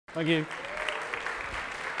Thank you.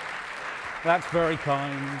 That's very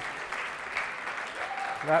kind.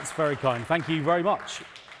 That's very kind. Thank you very much.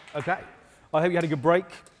 Okay. I hope you had a good break.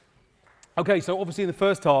 Okay, so obviously in the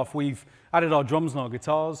first half, we've added our drums and our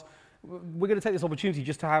guitars. We're going to take this opportunity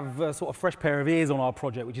just to have a sort of fresh pair of ears on our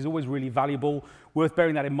project, which is always really valuable. Worth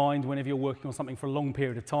bearing that in mind whenever you're working on something for a long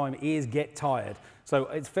period of time. Ears get tired. So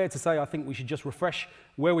it's fair to say I think we should just refresh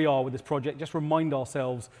where we are with this project, just remind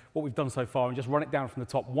ourselves what we've done so far and just run it down from the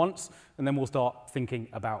top once, and then we'll start thinking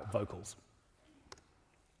about vocals.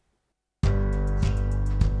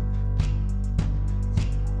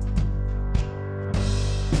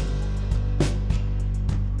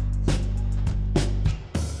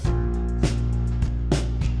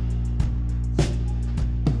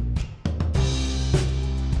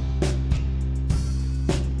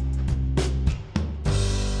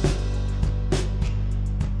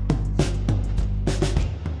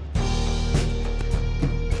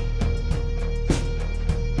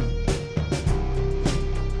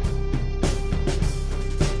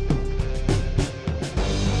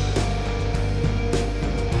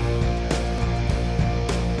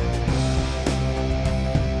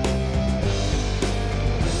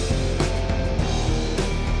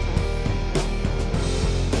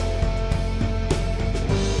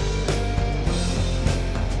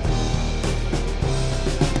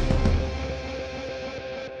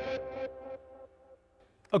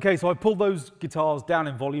 Okay, so I've pulled those guitars down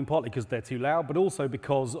in volume, partly because they're too loud, but also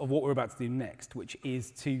because of what we're about to do next, which is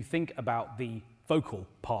to think about the vocal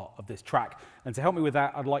part of this track. And to help me with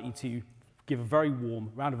that, I'd like you to give a very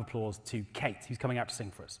warm round of applause to Kate, who's coming out to sing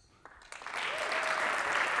for us.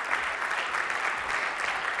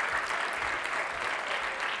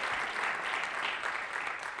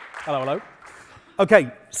 Hello, hello.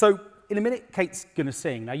 Okay, so in a minute, Kate's going to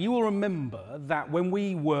sing. Now, you will remember that when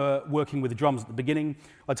we were working with the drums at the beginning,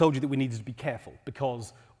 I told you that we needed to be careful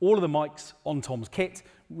because all of the mics on Tom's kit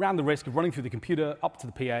ran the risk of running through the computer up to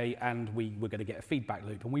the PA, and we were going to get a feedback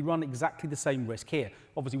loop. And we run exactly the same risk here.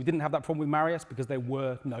 Obviously, we didn't have that problem with Marius because there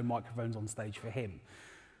were no microphones on stage for him.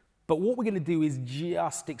 But what we're going to do is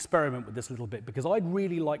just experiment with this a little bit, because I'd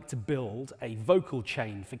really like to build a vocal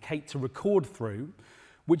chain for Kate to record through,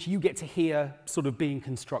 which you get to hear sort of being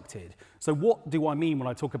constructed. So what do I mean when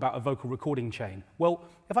I talk about a vocal recording chain? Well,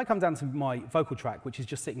 if I come down to my vocal track, which is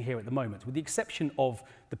just sitting here at the moment, with the exception of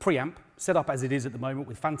the preamp, set up as it is at the moment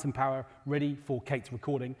with phantom power ready for Kate's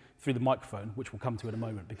recording through the microphone, which we'll come to in a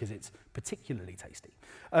moment because it's particularly tasty.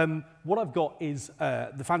 What I've got is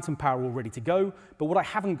the phantom power all ready to go, but what I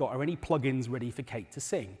haven't got are any plugins ready for Kate to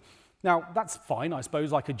sing. Now, that's fine. I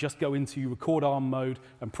suppose I could just go into record arm mode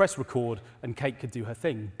and press record, and Kate could do her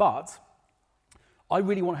thing. But I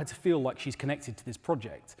really want her to feel like she's connected to this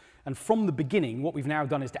project. And from the beginning, what we've now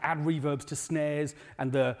done is to add reverbs to snares,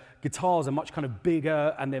 and the guitars are much kind of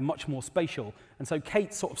bigger, and they're much more spatial. And so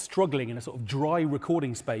Kate's sort of struggling in a sort of dry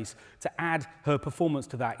recording space. To add her performance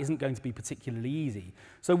to that isn't going to be particularly easy.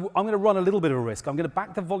 So I'm going to run a little bit of a risk. I'm going to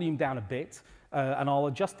back the volume down a bit, and I'll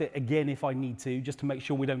adjust it again if I need to, just to make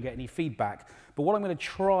sure we don't get any feedback. But what I'm going to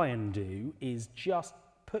try and do is just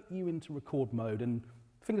put you into record mode, and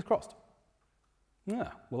fingers crossed. Yeah,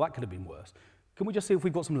 well, that could have been worse. Can we just see if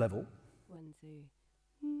we've got some level? 1, 2.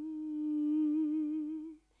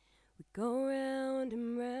 We go round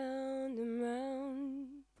and round and round.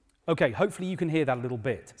 Okay, hopefully you can hear that a little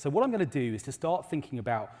bit. So what I'm going to do is to start thinking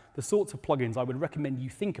about the sorts of plugins I would recommend you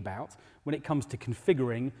think about when it comes to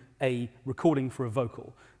configuring a recording for a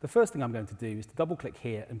vocal. The first thing I'm going to do is to double-click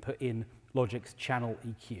here and put in Logic's channel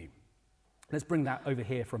EQ. Let's bring that over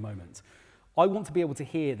here for a moment. I want to be able to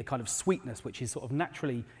hear the kind of sweetness which is sort of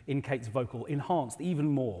naturally in Kate's vocal enhanced even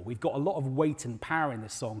more. We've got a lot of weight and power in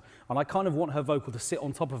this song, and I kind of want her vocal to sit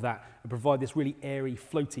on top of that and provide this really airy,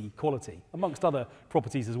 floaty quality, amongst other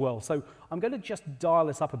properties as well. So I'm going to just dial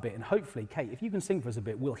this up a bit, and hopefully, Kate, if you can sing for us a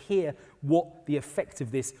bit, we'll hear what the effect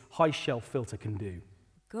of this high shelf filter can do.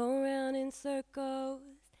 Go round in circles,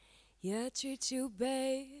 yeah, I treat you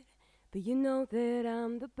bad, but you know that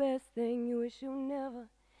I'm the best thing you wish you never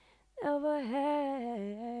had.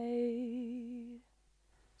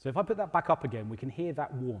 So if I put that back up again, we can hear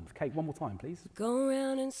that warmth. Kate, one more time, please. Go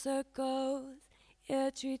round in circles, yeah, I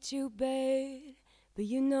treat you bad, but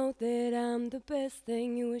you know that I'm the best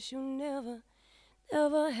thing you wish you never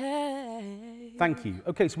had. Thank you.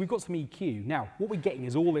 Okay, so we've got some EQ. Now, what we're getting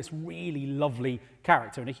is all this really lovely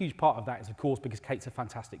character, and a huge part of that is, of course, because Kate's a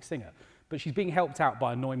fantastic singer, but she's being helped out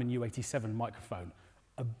by a Neumann U87 microphone.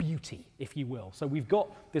 A beauty, if you will. So we've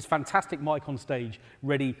got this fantastic mic on stage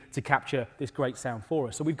ready to capture this great sound for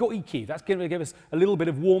us. So we've got EQ. That's going to give us a little bit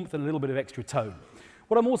of warmth and a little bit of extra tone.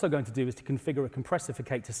 What I'm also going to do is to configure a compressor for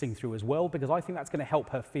Kate to sing through as well, because I think that's going to help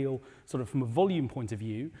her feel, sort of from a volume point of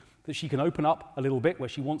view, that she can open up a little bit where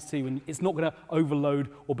she wants to, and it's not going to overload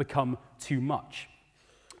or become too much.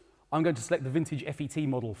 I'm going to select the vintage FET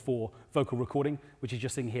model for vocal recording, which is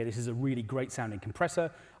just sitting here. This is a really great sounding compressor,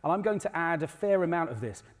 and I'm going to add a fair amount of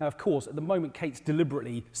this. Now, of course, at the moment, Kate's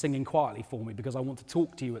deliberately singing quietly for me because I want to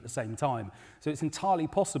talk to you at the same time. So it's entirely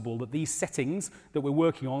possible that these settings that we're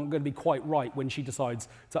working on are going to be quite right when she decides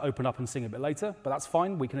to open up and sing a bit later, but that's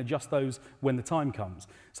fine. We can adjust those when the time comes.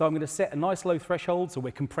 So I'm going to set a nice low threshold, so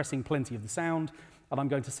we're compressing plenty of the sound, and I'm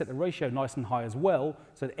going to set the ratio nice and high as well,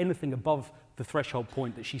 so that anything above the threshold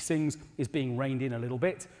point that she sings is being reined in a little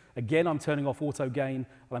bit. Again, I'm turning off auto gain, and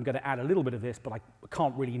I'm going to add a little bit of this, but I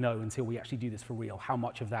can't really know until we actually do this for real how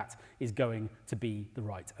much of that is going to be the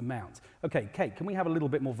right amount. Okay, Kate, can we have a little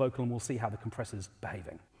bit more vocal, and we'll see how the compressor's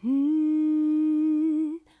behaving?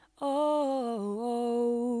 Oh,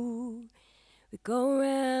 we go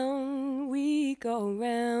round, we go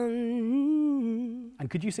round. And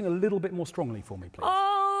could you sing a little bit more strongly for me, please?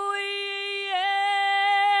 Oh,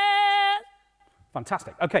 yeah.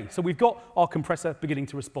 Fantastic. Okay, so we've got our compressor beginning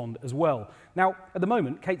to respond as well. Now, at the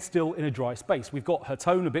moment, Kate's still in a dry space. We've got her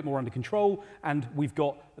tone a bit more under control, and we've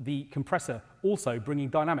got the compressor also bringing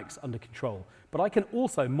dynamics under control. But I can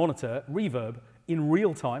also monitor reverb in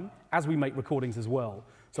real time as we make recordings as well.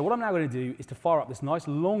 So what I'm now going to do is to fire up this nice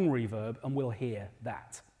long reverb, and we'll hear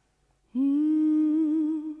that.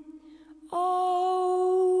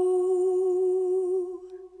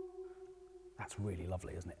 That's really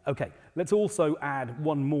lovely, isn't it? Okay, let's also add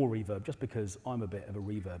one more reverb, just because I'm a bit of a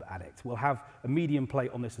reverb addict. We'll have a medium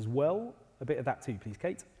plate on this as well. A bit of that too, please,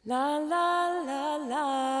 Kate. La, la, la,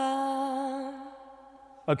 la.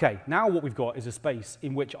 Okay, now what we've got is a space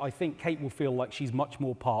in which I think Kate will feel like she's much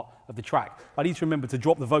more part of the track. I need to remember to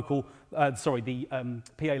drop the vocal, PA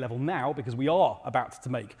level now, because we are about to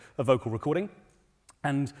make a vocal recording.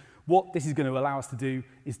 And what this is going to allow us to do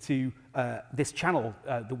is to, this channel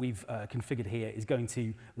that we've configured here is going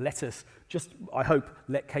to let us just, I hope,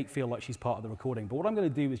 let Kate feel like she's part of the recording. But what I'm going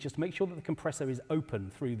to do is just make sure that the compressor is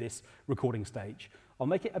open through this recording stage. I'll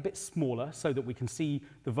make it a bit smaller so that we can see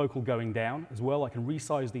the vocal going down as well. I can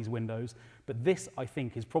resize these windows. But this, I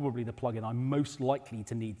think, is probably the plugin I'm most likely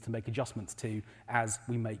to need to make adjustments to as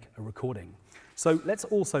we make a recording. So let's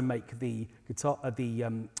also make the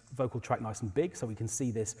vocal track nice and big so we can see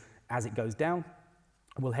this as it goes down.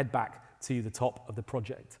 We'll head back to the top of the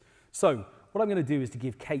project. So what I'm going to do is to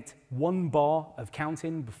give Kate one bar of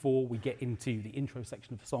counting before we get into the intro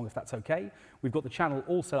section of the song, if that's okay. We've got the channel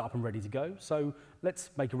all set up and ready to go, so let's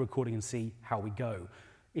make a recording and see how we go.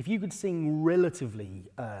 If you could sing relatively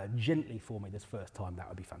gently for me this first time, that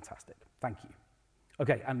would be fantastic. Thank you.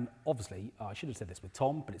 Okay, and obviously, I should have said this with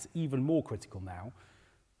Tom, but it's even more critical now.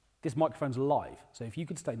 This microphone's live, so if you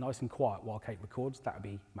could stay nice and quiet while Kate records, that would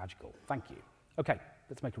be magical. Thank you. Okay,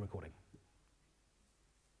 let's make a recording.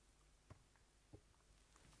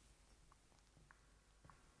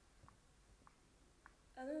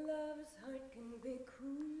 A lover's heart can be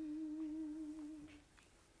cruel.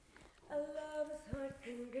 A lover's heart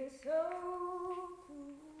can be so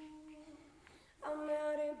cruel. I'm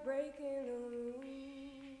out here breaking the rules.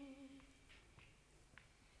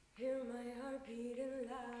 Hear my heart beating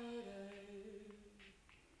louder,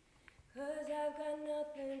 'cause I've got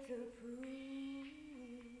nothing to prove.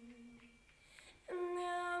 And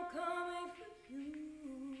now I'm coming for you.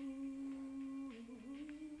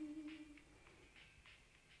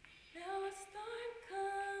 Now a storm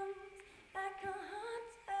comes like a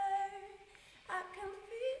hunter. I can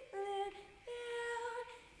feel it build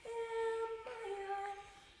in my heart.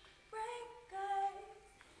 Break us,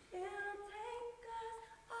 it'll take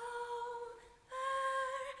us over.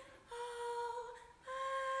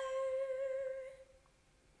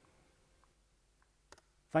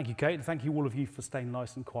 Thank you, Kate, and thank you all of you for staying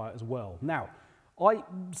nice and quiet as well. Now, I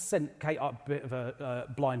sent Kate up a bit of a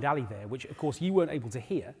blind alley there, which of course you weren't able to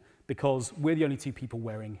hear because we're the only two people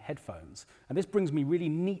wearing headphones. And this brings me really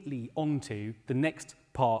neatly onto the next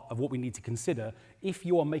part of what we need to consider if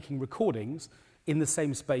you are making recordings in the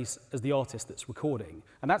same space as the artist that's recording.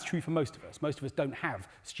 And that's true for most of us. Most of us don't have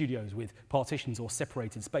studios with partitions or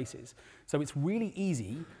separated spaces. So it's really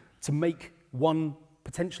easy to make one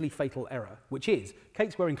potentially fatal error, which is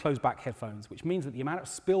Kate's wearing closed back headphones, which means that the amount of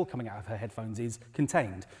spill coming out of her headphones is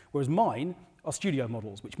contained, whereas mine are studio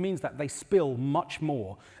models, which means that they spill much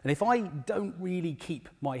more. And if I don't really keep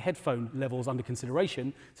my headphone levels under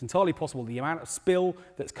consideration, it's entirely possible the amount of spill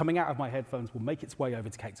that's coming out of my headphones will make its way over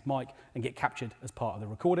to Kate's mic and get captured as part of the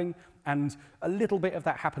recording. And a little bit of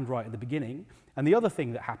that happened right at the beginning. And the other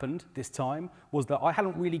thing that happened this time was that I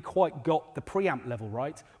hadn't really quite got the preamp level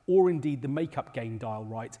right, or indeed the makeup gain dial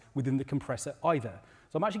right within the compressor either.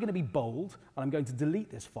 So I'm actually going to be bold, and I'm going to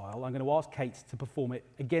delete this file. I'm going to ask Kate to perform it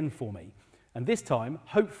again for me. And this time,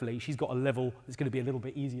 hopefully, she's got a level that's going to be a little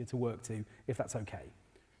bit easier to work to, if that's okay.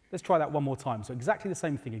 Let's try that one more time. So exactly the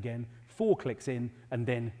same thing again, 4 clicks in, and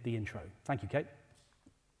then the intro. Thank you, Kate.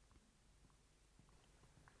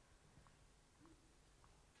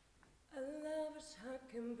 A lover's heart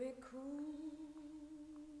can be cruel.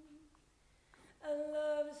 A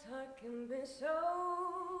lover's heart can be so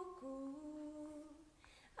cruel.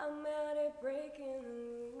 I'm out at breaking the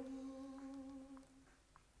rules.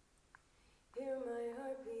 Hear my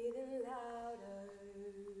heart beating louder,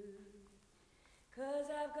 'cause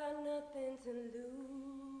I've got nothing to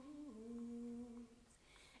lose.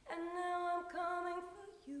 And now I'm coming for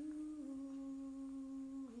you.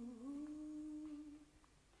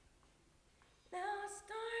 Now a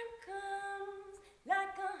storm comes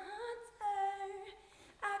like a hunter.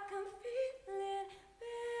 I can feel it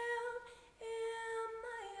build in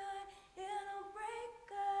my heart. It'll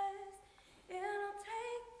break us. It'll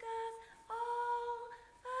take us over.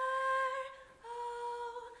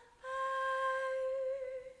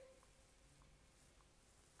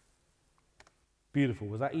 Beautiful.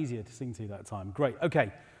 Was that easier to sing to that time? Great.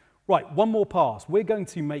 Okay. Right, one more pass. We're going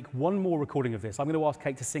to make one more recording of this. I'm going to ask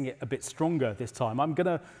Kate to sing it a bit stronger this time. I'm going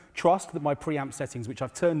to trust that my preamp settings, which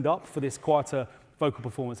I've turned up for this quieter vocal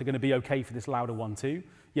performance, are going to be okay for this louder one too.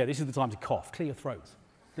 Yeah, this is the time to cough. Clear your throat.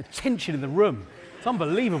 The tension in the room. It's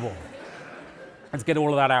unbelievable. Let's get all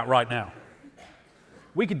of that out right now.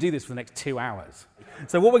 We could do this for the next 2 hours.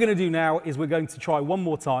 So what we're going to do now is we're going to try one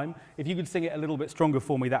more time. If you could sing it a little bit stronger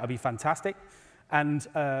for me, that would be fantastic. And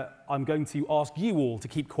I'm going to ask you all to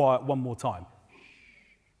keep quiet one more time.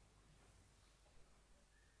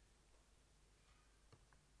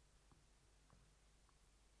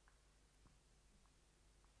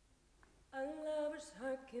 A lover's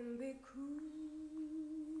heart can be cruel.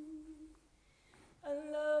 A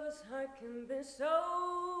lover's heart can be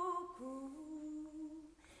so cruel.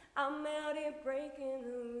 I'm out here breaking the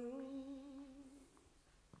rules.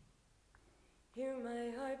 Hear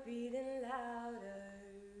my heart beating louder,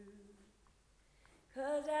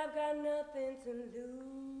 'cause I've got nothing to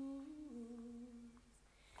lose.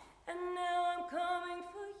 And now I'm coming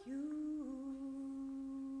for you.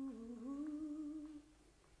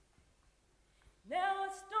 Now a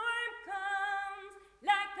storm comes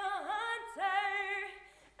like a hunter.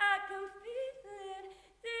 I can feel it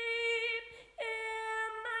deep in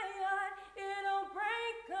my heart. It'll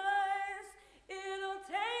break us. It'll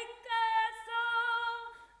take us over.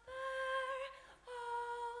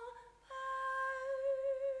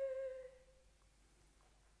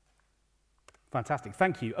 Fantastic,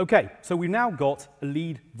 thank you. Okay, so we've now got a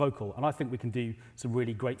lead vocal, and I think we can do some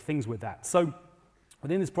really great things with that. So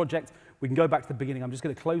within this project, we can go back to the beginning. I'm just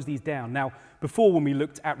going to close these down. Now, before when we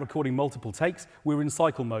looked at recording multiple takes, we were in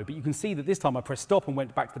cycle mode, but you can see that this time I pressed stop and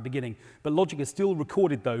went back to the beginning, but Logic has still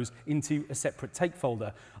recorded those into a separate take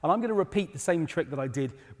folder. And I'm going to repeat the same trick that I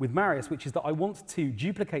did with Marius, which is that I want to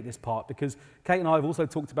duplicate this part because Kate and I have also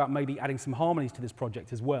talked about maybe adding some harmonies to this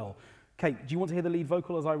project as well. Kate, do you want to hear the lead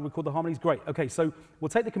vocal as I record the harmonies? Great. Okay, so we'll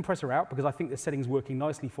take the compressor out because I think the setting's working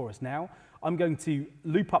nicely for us now. I'm going to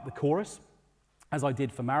loop up the chorus, as I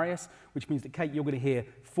did for Marius, which means that, Kate, you're going to hear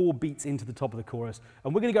 4 beats into the top of the chorus.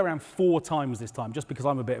 And we're going to go around 4 times this time, just because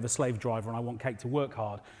I'm a bit of a slave driver and I want Kate to work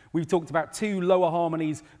hard. We've talked about 2 lower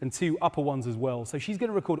harmonies and 2 upper ones as well. So she's going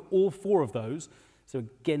to record all 4 of those. So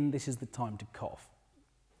again, this is the time to cough.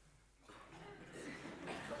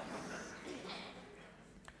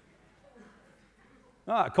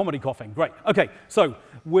 Comedy coughing, great. Okay, so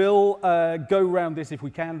we'll go around this if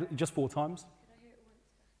we can, just 4 times.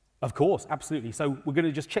 Of course, absolutely. So we're going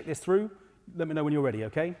to just check this through. Let me know when you're ready,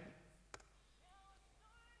 okay?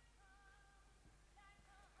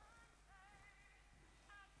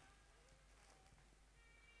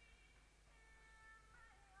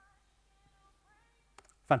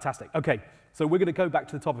 Fantastic. Okay, so we're going to go back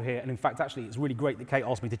to the top of here. And in fact, actually, it's really great that Kate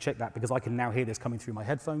asked me to check that because I can now hear this coming through my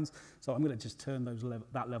headphones. So I'm going to just turn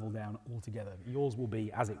that level down altogether. Yours will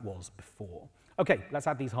be as it was before. Okay, let's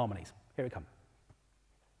add these harmonies. Here it comes.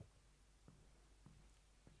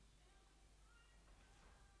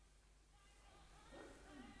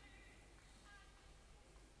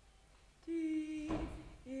 Deep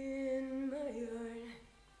in my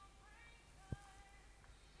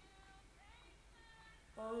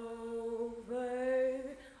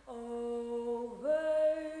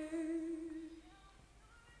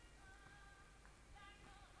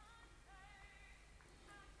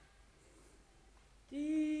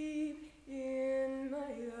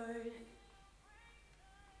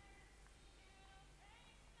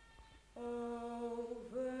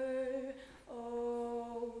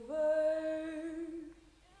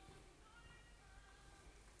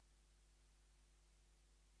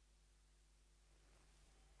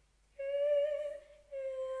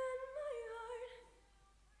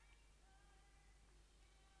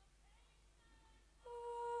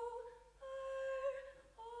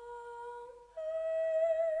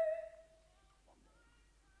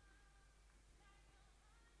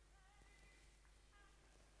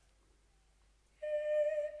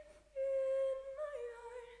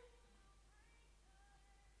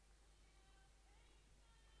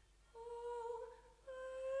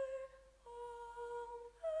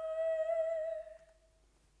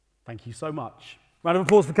Thank you so much. Round of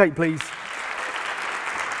applause for Kate, please.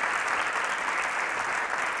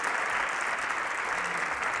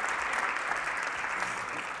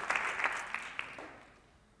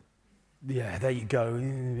 Yeah, there you go.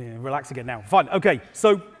 Relax again now. Fine. Okay,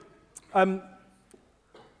 so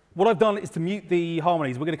what I've done is to mute the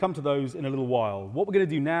harmonies. We're going to come to those in a little while. What we're going to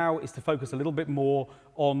do now is to focus a little bit more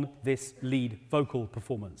on this lead vocal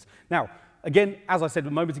performance. Now, again, as I said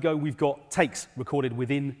a moment ago, we've got takes recorded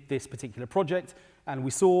within this particular project, and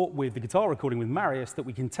we saw with the guitar recording with Marius that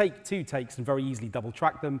we can take 2 takes and very easily double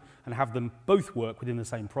track them and have them both work within the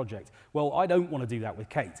same project. Well, I don't want to do that with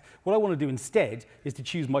Kate. What I want to do instead is to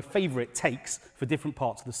choose my favorite takes for different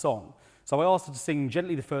parts of the song. So I asked her to sing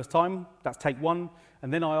gently the first time, that's take 1,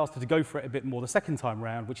 and then I asked her to go for it a bit more the second time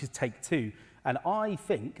round, which is take 2. And I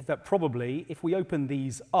think that probably if we open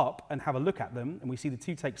these up and have a look at them, and we see the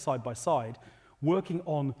 2 takes side by side, working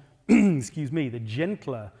on, excuse me, the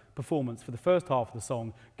gentler performance for the first half of the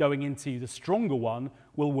song, going into the stronger one,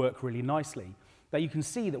 will work really nicely. Now you can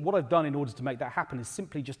see that what I've done in order to make that happen is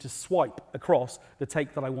simply just to swipe across the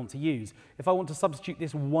take that I want to use. If I want to substitute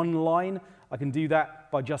this one line, I can do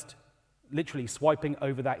that by just literally swiping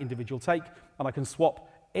over that individual take, and I can swap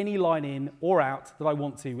any line in or out that I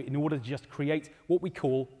want to in order to just create what we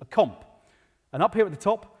call a comp. And up here at the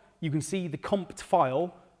top, you can see the comped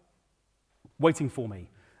file waiting for me.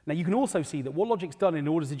 Now you can also see that what Logic's done in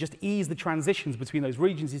order to just ease the transitions between those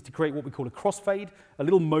regions is to create what we call a crossfade, a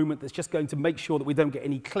little moment that's just going to make sure that we don't get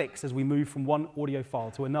any clicks as we move from one audio file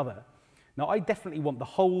to another. Now I definitely want the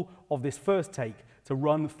whole of this first take to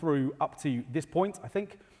run through up to this point, I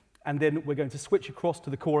think, and then we're going to switch across to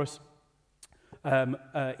the chorus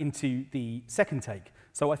into the second take.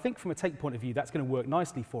 So I think from a take point of view, that's going to work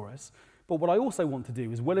nicely for us. But what I also want to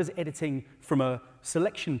do, as well as editing from a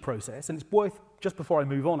selection process, and it's worth, just before I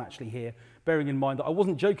move on actually here, bearing in mind that I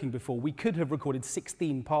wasn't joking before, we could have recorded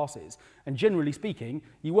 16 passes. And generally speaking,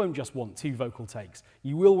 you won't just want 2 vocal takes.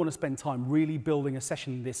 You will want to spend time really building a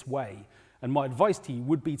session this way. And my advice to you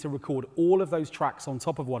would be to record all of those tracks on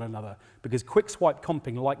top of one another, because quick swipe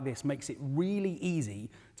comping like this makes it really easy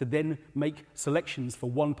to then make selections for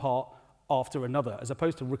one part after another, as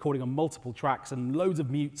opposed to recording on multiple tracks and loads of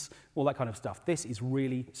mutes, all that kind of stuff. This is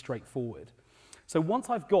really straightforward. So once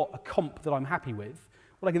I've got a comp that I'm happy with,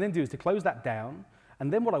 what I can then do is to close that down,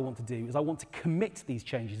 and then what I want to do is I want to commit these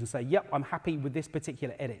changes and say, yep, I'm happy with this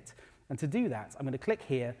particular edit. And to do that, I'm going to click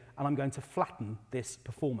here, and I'm going to flatten this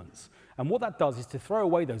performance. And what that does is to throw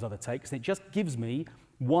away those other takes, and it just gives me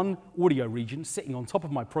one audio region sitting on top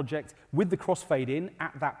of my project with the crossfade in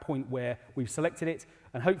at that point where we've selected it,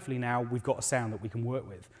 and hopefully now we've got a sound that we can work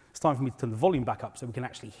with. It's time for me to turn the volume back up so we can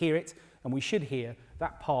actually hear it, and we should hear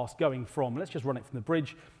that pass going from, let's just run it from the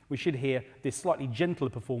bridge, we should hear this slightly gentler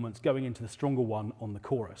performance going into the stronger one on the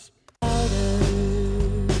chorus.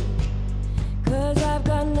 'Cause I've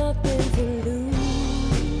got nothing to lose,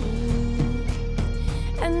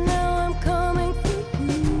 and now I'm coming for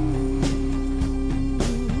you.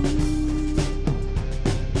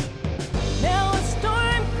 Now a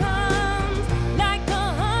storm comes like a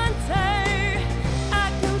hunter.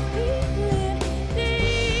 I can feel it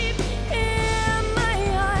deep in my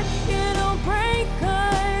heart. It'll break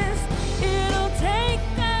us, it'll take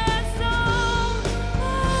us all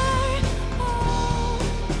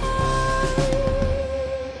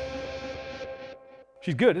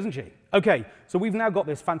She's good, isn't she? Okay, so we've now got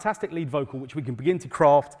this fantastic lead vocal which we can begin to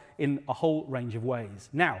craft in a whole range of ways.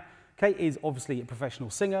 Now, Kate is obviously a professional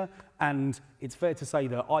singer, and it's fair to say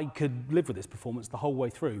that I could live with this performance the whole way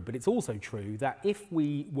through, but it's also true that if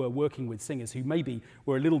we were working with singers who maybe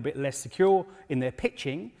were a little bit less secure in their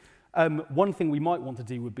pitching, one thing we might want to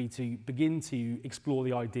do would be to begin to explore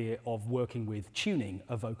the idea of working with tuning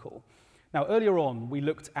a vocal. Now, earlier on, we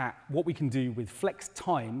looked at what we can do with flex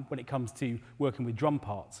time when it comes to working with drum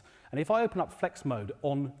parts. And if I open up flex mode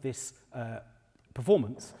on this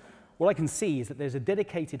performance, what I can see is that there's a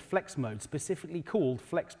dedicated flex mode specifically called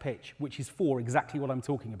flex pitch, which is for exactly what I'm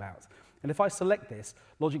talking about. And if I select this,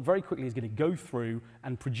 Logic very quickly is going to go through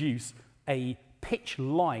and produce a pitch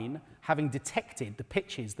line having detected the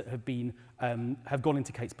pitches that have gone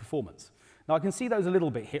into Kate's performance. Now I can see those a little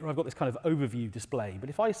bit here. I've got this kind of overview display, but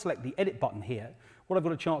if I select the edit button here, what I've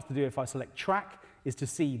got a chance to do if I select track is to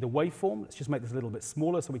see the waveform. Let's just make this a little bit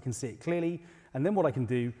smaller so we can see it clearly. And then what I can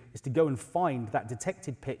do is to go and find that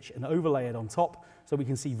detected pitch and overlay it on top so we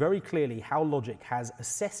can see very clearly how Logic has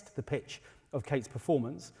assessed the pitch of Kate's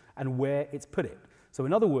performance and where it's put it. So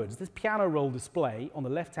in other words, this piano roll display on the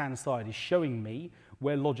left-hand side is showing me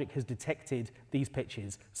where Logic has detected these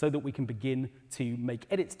pitches so that we can begin to make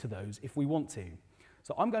edits to those if we want to.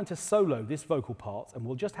 So I'm going to solo this vocal part, and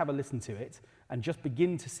we'll just have a listen to it and just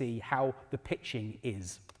begin to see how the pitching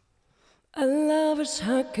is. A lover's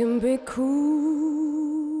heart can be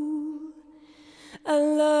cruel. A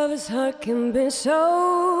lover's heart can be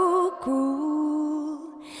so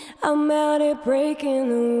cruel. I'm out here breaking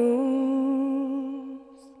the rules.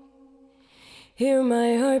 Hear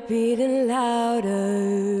my heart beating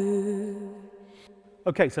louder.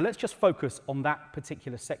 Okay, so let's just focus on that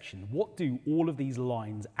particular section. What do all of these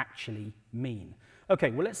lines actually mean? Okay,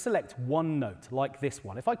 well, let's select one note, like this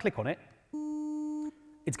one. If I click on it,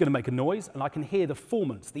 it's going to make a noise, and I can hear the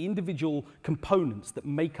formants, the individual components that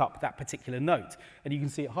make up that particular note. And you can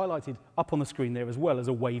see it highlighted up on the screen there as well as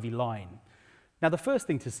a wavy line. Now, the first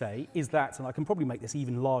thing to say is that, and I can probably make this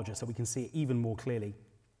even larger so we can see it even more clearly,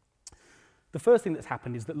 the first thing that's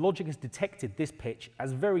happened is that Logic has detected this pitch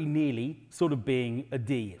as very nearly sort of being a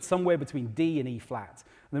D. It's somewhere between D and E flat.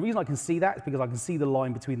 And the reason I can see that is because I can see the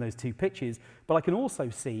line between those two pitches, but I can also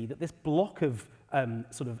see that this block of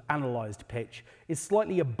sort of analysed pitch is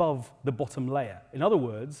slightly above the bottom layer. In other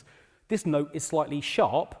words, this note is slightly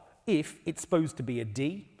sharp if it's supposed to be a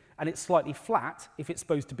D, and it's slightly flat if it's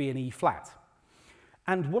supposed to be an E flat.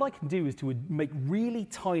 And what I can do is to make really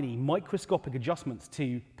tiny microscopic adjustments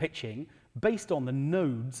to pitching based on the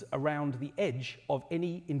nodes around the edge of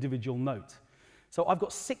any individual note. So I've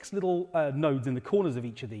got 6 little nodes in the corners of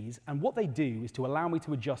each of these, and what they do is to allow me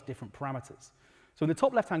to adjust different parameters. So in the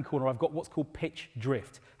top left-hand corner, I've got what's called pitch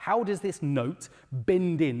drift. How does this note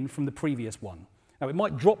bend in from the previous one? Now, it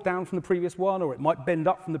might drop down from the previous one, or it might bend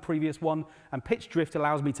up from the previous one, and pitch drift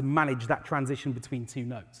allows me to manage that transition between two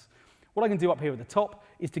notes. What I can do up here at the top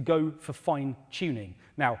is to go for fine tuning.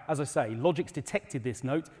 Now, as I say, Logic's detected this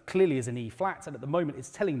note clearly as an E flat, and at the moment it's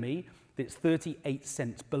telling me that it's 38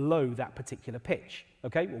 cents below that particular pitch.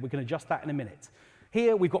 Okay, well, we can adjust that in a minute.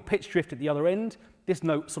 Here we've got pitch drift at the other end. This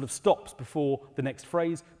note sort of stops before the next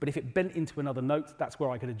phrase, but if it bent into another note, that's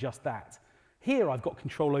where I could adjust that. Here I've got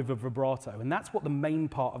control over vibrato, and that's what the main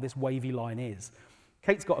part of this wavy line is.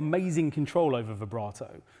 Kate's got amazing control over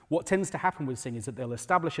vibrato. What tends to happen with singers is that they'll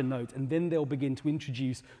establish a note and then they'll begin to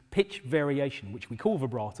introduce pitch variation, which we call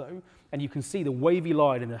vibrato, and you can see the wavy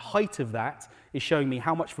line and the height of that is showing me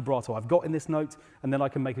how much vibrato I've got in this note, and then I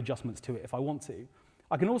can make adjustments to it if I want to.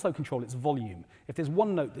 I can also control its volume. If there's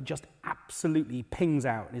one note that just absolutely pings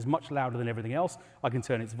out and is much louder than everything else, I can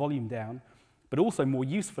turn its volume down. But also, more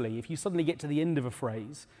usefully, if you suddenly get to the end of a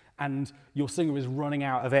phrase and your singer is running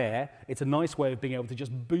out of air, it's a nice way of being able to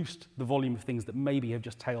just boost the volume of things that maybe have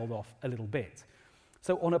just tailed off a little bit.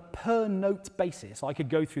 So on a per note basis, I could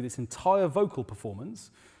go through this entire vocal performance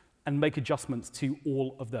and make adjustments to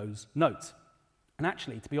all of those notes. And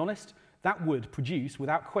actually, to be honest, that would produce,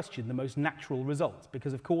 without question, the most natural result,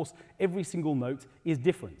 because of course, every single note is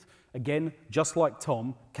different. Again, just like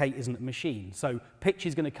Tom, Kate isn't a machine, so pitch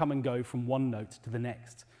is going to come and go from one note to the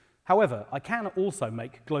next. However, I can also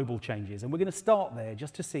make global changes, and we're going to start there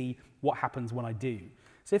just to see what happens when I do.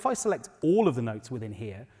 So if I select all of the notes within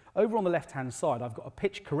here, over on the left-hand side, I've got a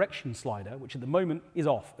pitch correction slider, which at the moment is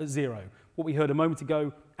off at 0. What we heard a moment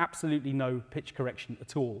ago, absolutely no pitch correction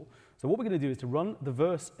at all. So what we're going to do is to run the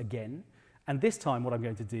verse again, and this time what I'm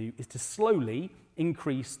going to do is to slowly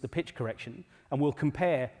increase the pitch correction, and we'll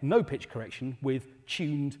compare no pitch correction with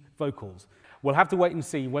tuned vocals. We'll have to wait and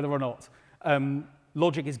see whether or not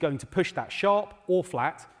Logic is going to push that sharp or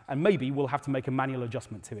flat, and maybe we'll have to make a manual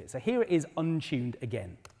adjustment to it. So here it is untuned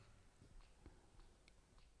again.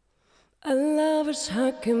 A lover's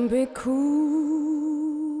heart can be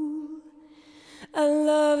cruel. A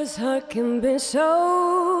lover's heart can be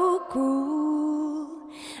so cruel.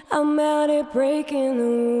 I'm out here breaking the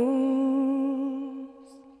rules.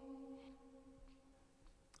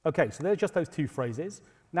 Okay, so there's just those two phrases.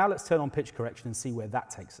 Now let's turn on pitch correction and see where that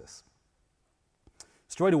takes us.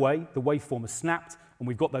 Straight away, the waveform has snapped, and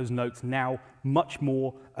we've got those notes now much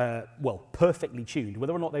more, well, perfectly tuned.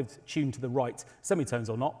 Whether or not they've tuned to the right semitones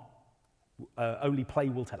or not, only play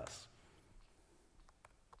will tell us.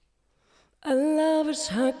 A lover's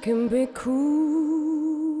heart can be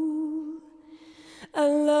cruel. A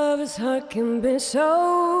lover's heart can be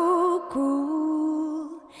so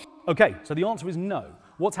cruel. Okay, so the answer is no.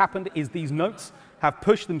 What's happened is these notes have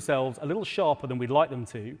pushed themselves a little sharper than we'd like them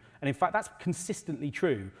to, and in fact that's consistently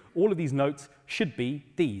true. All of these notes should be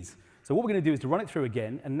Ds. So what we're going to do is to run it through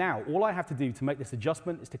again, and now all I have to do to make this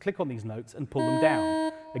adjustment is to click on these notes and pull them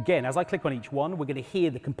down. Again, as I click on each one, we're going to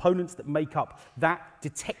hear the components that make up that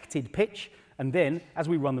detected pitch, and then as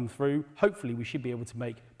we run them through, hopefully we should be able to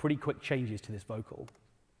make pretty quick changes to this vocal.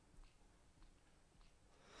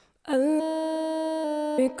 A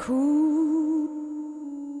lover's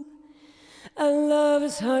cruel. A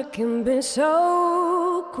lover's heart can be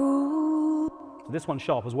so cruel. So this one's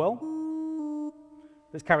sharp as well.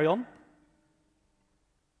 Let's carry on.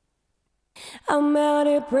 I'm out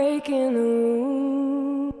here breaking the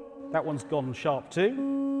rules. That one's gone sharp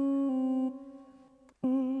too.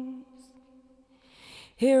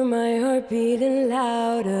 Hear my heart beating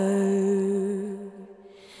louder,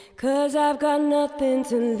 'cause I've got nothing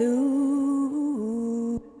to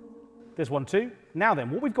lose. This one too. Now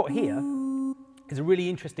then, what we've got here is a really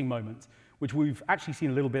interesting moment, which we've actually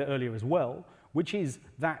seen a little bit earlier as well, which is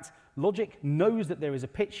that Logic knows that there is a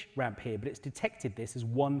pitch ramp here, but it's detected this as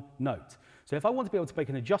one note. So if I want to be able to make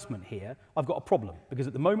an adjustment here, I've got a problem, because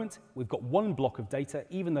at the moment, we've got one block of data,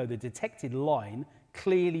 even though the detected line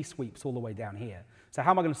clearly sweeps all the way down here. So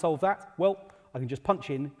how am I going to solve that? Well, I can just punch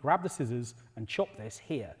in, grab the scissors, and chop this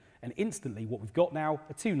here. And instantly, what we've got now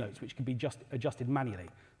are two notes, which can be just adjusted manually.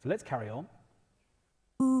 So let's carry on.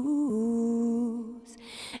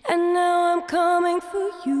 And now I'm coming for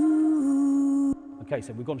you. Okay,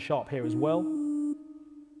 so we've gone sharp here as well.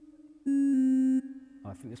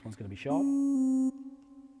 I think this one's going to be sharp.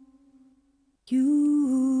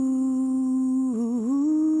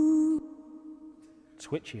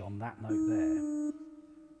 Twitchy on that note there.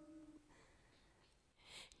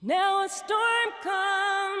 Now a storm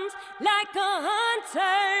comes like a hunter.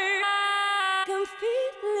 I can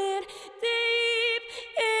feel it deep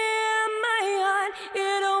in my heart.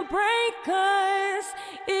 It'll break us.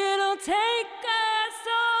 It'll take us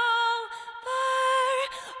so far.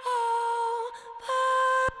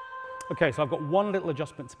 Okay, so I've got one little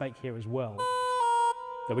adjustment to make here as well.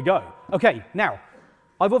 There we go. Okay, now,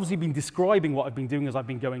 I've obviously been describing what I've been doing as I've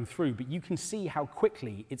been going through, but you can see how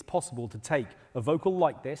quickly it's possible to take a vocal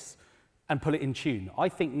like this and put it in tune. I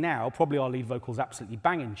think now probably our lead vocal's absolutely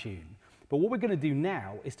bang in tune. But what we're going to do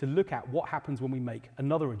now is to look at what happens when we make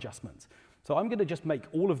another adjustment. So I'm going to just make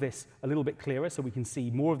all of this a little bit clearer so we can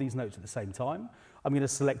see more of these notes at the same time. I'm going to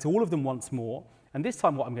select all of them once more. And this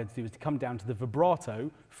time what I'm going to do is to come down to the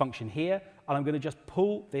vibrato function here, and I'm going to just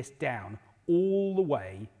pull this down all the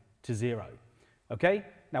way to 0. Okay?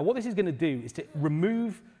 Now what this is going to do is to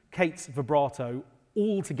remove Kate's vibrato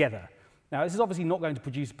altogether. Now this is obviously not going to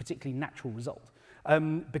produce a particularly natural result,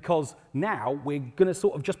 because now we're going to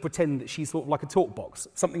sort of just pretend that she's sort of like a talk box,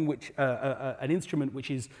 something which, an instrument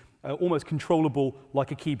which is almost controllable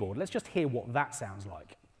like a keyboard. Let's just hear what that sounds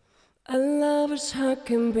like. A lover's heart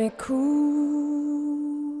can be cruel.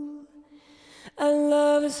 A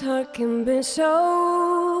lover's heart can be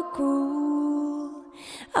so cruel.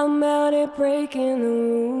 I'm out here breaking the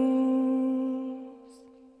rules.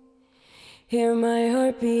 Hear my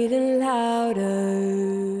heart beating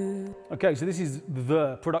louder. Okay, so this is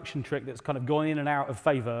the production trick that's kind of gone in and out of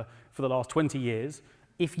favor for the last 20 years.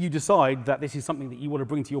 If you decide that this is something that you want to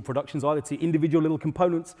bring to your productions, either to individual little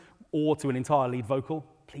components or to an entire lead vocal,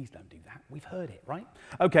 please don't do that. We've heard it, right?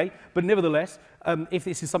 Okay, but nevertheless, if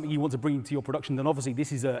this is something you want to bring to your production, then obviously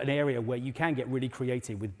this is an area where you can get really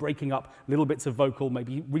creative with breaking up little bits of vocal,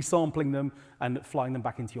 maybe resampling them and flying them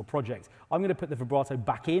back into your project. I'm going to put the vibrato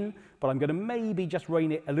back in, but I'm going to maybe just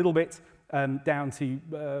rein it a little bit down to,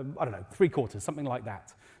 I don't know, 3/4, something like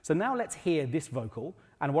that. So now let's hear this vocal,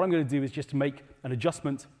 and what I'm going to do is just to make an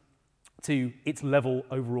adjustment to its level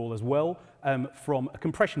overall as well, from a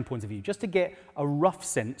compression point of view, just to get a rough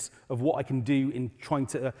sense of what I can do in trying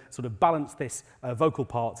to sort of balance this vocal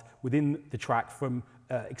part within the track from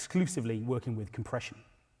exclusively working with compression.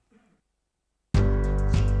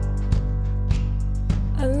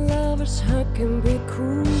 A lover's heart can be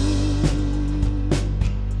cruel.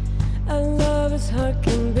 A lover's heart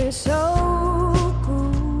can be so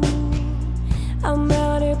cruel. I'm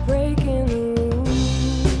out here breaking the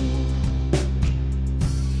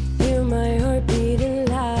my heart beating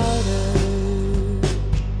louder,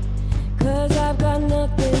 'cause I've got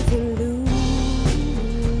nothing to lose.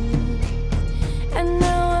 And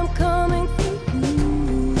now I'm coming for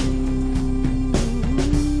you.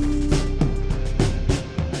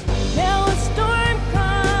 Now a storm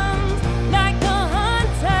comes like a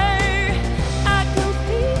hunter. I can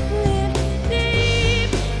feel it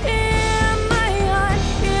deep in my heart.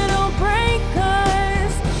 It'll break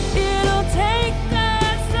us. It'll take us.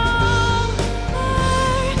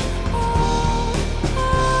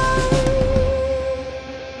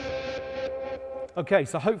 Okay,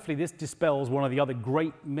 so hopefully this dispels one of the other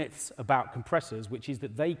great myths about compressors, which is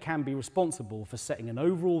that they can be responsible for setting an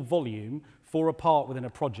overall volume for a part within a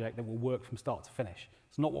project that will work from start to finish.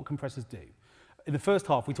 It's not what compressors do. In the first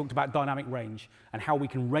half, we talked about dynamic range and how we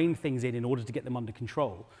can rein things in order to get them under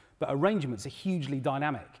control. But arrangements are hugely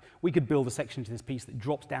dynamic. We could build a section to this piece that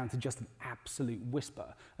drops down to just an absolute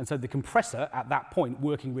whisper. And so the compressor at that point,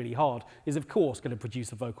 working really hard, is of course going to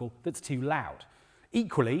produce a vocal that's too loud.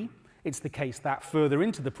 Equally, it's the case that further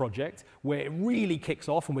into the project, where it really kicks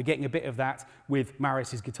off, and we're getting a bit of that with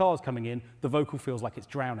Marius's guitars coming in, the vocal feels like it's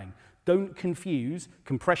drowning. Don't confuse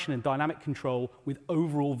compression and dynamic control with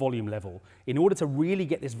overall volume level. In order to really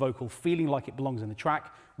get this vocal feeling like it belongs in the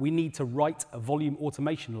track, we need to write a volume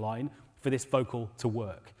automation line for this vocal to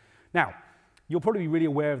work. Now, you'll probably be really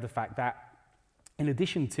aware of the fact that in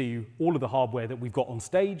addition to all of the hardware that we've got on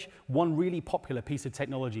stage, one really popular piece of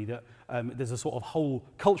technology that there's a sort of whole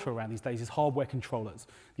culture around these days is hardware controllers.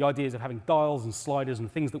 The ideas of having dials and sliders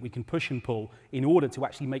and things that we can push and pull in order to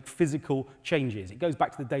actually make physical changes. It goes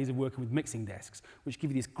back to the days of working with mixing desks, which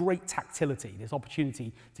give you this great tactility, this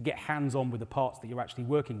opportunity to get hands-on with the parts that you're actually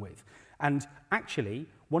working with. And actually,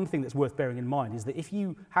 one thing that's worth bearing in mind is that if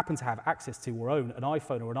you happen to have access to or own an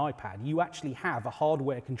iPhone or an iPad, you actually have a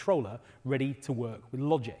hardware controller ready to work with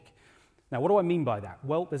Logic. Now, what do I mean by that?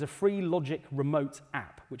 Well, there's a free Logic remote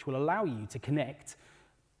app which will allow you to connect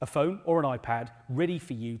a phone or an iPad ready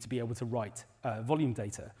for you to be able to write volume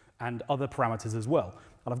data and other parameters as well.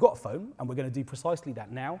 And I've got a phone, and we're going to do precisely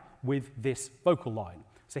that now with this vocal line.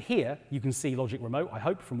 So here you can see Logic Remote, I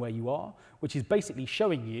hope, from where you are, which is basically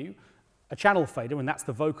showing you a channel fader, and that's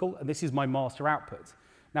the vocal, and this is my master output.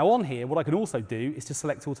 Now on here, what I can also do is to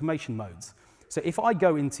select automation modes. So if I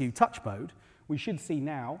go into touch mode, we should see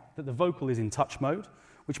now that the vocal is in touch mode,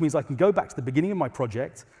 which means I can go back to the beginning of my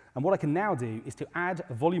project, and what I can now do is to add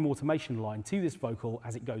a volume automation line to this vocal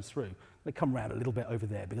as it goes through. Let me come around a little bit over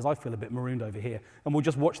there, because I feel a bit marooned over here, and we'll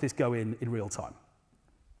just watch this go in real time.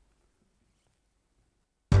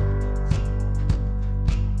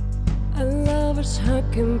 A lover's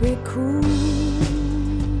heart can be cruel.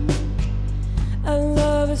 A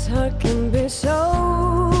lover's heart can be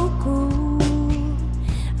so cruel.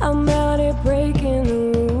 I'm out here breaking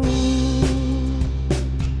the rules.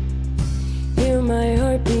 Hear my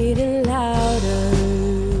heart beating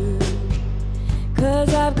louder,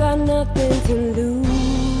 'cause I've got nothing to lose.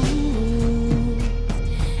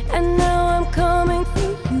 And now I'm coming for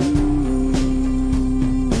you.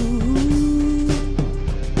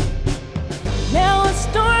 Now a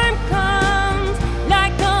storm comes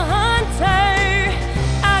like a hunter.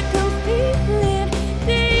 I can feel it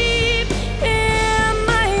deep in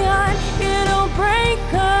my heart. It'll break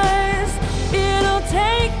us, it'll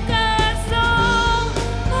take us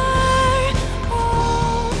over.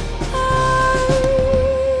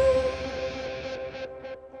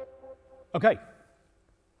 Okay,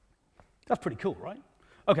 that's pretty cool, right?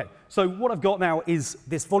 Okay, so what I've got now is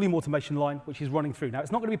this volume automation line, which is running through. Now,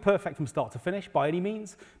 it's not going to be perfect from start to finish by any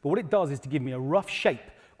means, but what it does is to give me a rough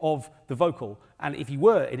shape of the vocal. And if you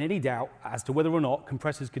were in any doubt as to whether or not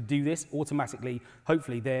compressors could do this automatically,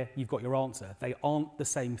 hopefully there you've got your answer. They aren't the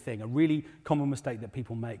same thing, a really common mistake that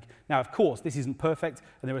people make. Now, of course, this isn't perfect,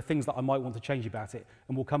 and there are things that I might want to change about it,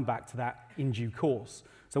 and we'll come back to that in due course.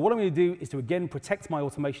 So what I'm going to do is to, again, protect my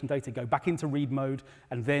automation data, go back into read mode,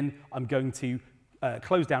 and then I'm going to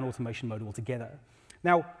close down automation mode altogether.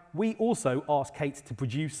 Now, we also asked Kate to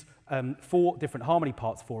produce 4 different harmony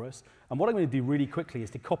parts for us, and what I'm going to do really quickly is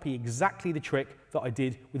to copy exactly the trick that I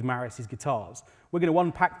did with Marius's guitars. We're going to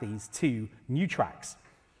unpack these to new tracks.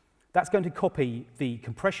 That's going to copy the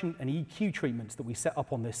compression and EQ treatments that we set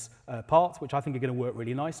up on this part, which I think are going to work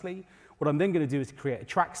really nicely. What I'm then going to do is to create a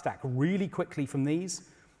track stack really quickly from these,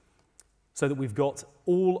 so that we've got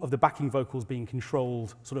all of the backing vocals being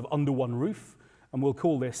controlled sort of under one roof, and we'll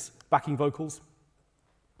call this backing vocals.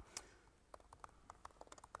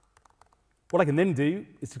 What I can then do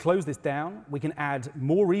is to close this down. We can add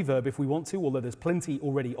more reverb if we want to, although there's plenty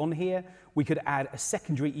already on here. We could add a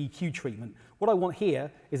secondary EQ treatment. What I want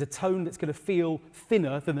here is a tone that's going to feel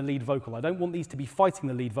thinner than the lead vocal. I don't want these to be fighting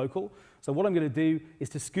the lead vocal. So what I'm going to do is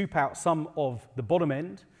to scoop out some of the bottom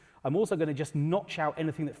end. I'm also going to just notch out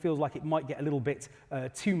anything that feels like it might get a little bit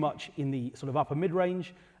too much in the sort of upper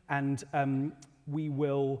mid-range, and we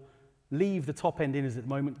will leave the top end in as at the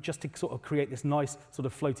moment just to sort of create this nice sort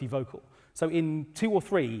of floaty vocal. So in 2 or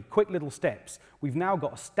 3 quick little steps, we've now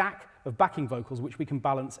got a stack of backing vocals which we can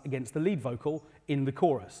balance against the lead vocal in the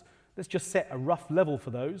chorus. Let's just set a rough level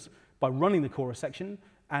for those by running the chorus section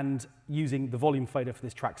and using the volume fader for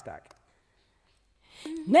this track stack.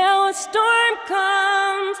 Now a storm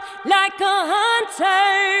comes like a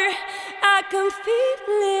hunter. I can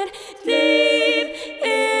feel it deep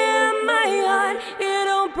in my heart.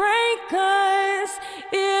 It'll break us,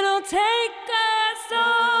 it'll take us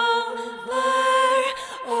over.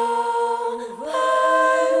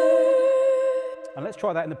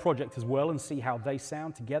 try that in the project as well and see how they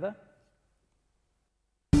sound together.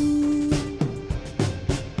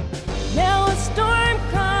 Now a storm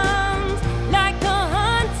comes like a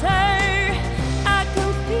hunter. I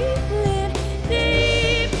can feel it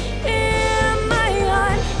deep in my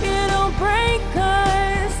heart. It'll break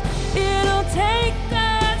us. It'll take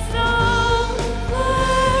us over.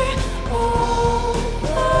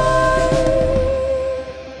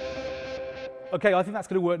 Okay, I think that's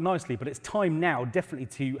going to work nicely, but it's time now definitely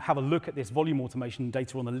to have a look at this volume automation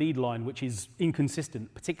data on the lead line, which is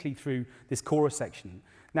inconsistent, particularly through this chorus section.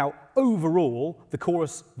 Now, overall, the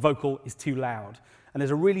chorus vocal is too loud. And there's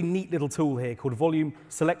a really neat little tool here called Volume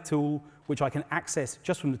Select Tool, which I can access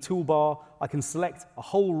just from the toolbar. I can select a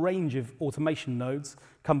whole range of automation nodes,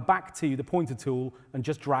 come back to the pointer tool, and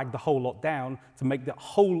just drag the whole lot down to make the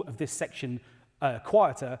whole of this section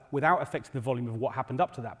quieter without affecting the volume of what happened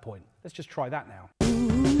up to that point. Let's just try that now.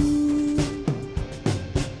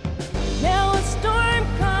 Now a storm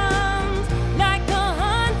comes like a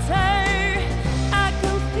hunter. I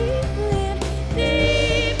can feel it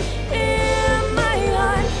deep in my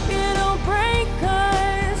heart. It'll break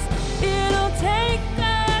us. It'll take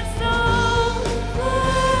us over.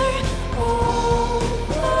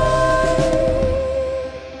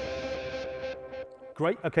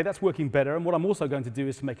 Great, okay, that's working better. And what I'm also going to do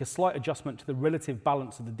is to make a slight adjustment to the relative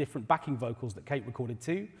balance of the different backing vocals that Kate recorded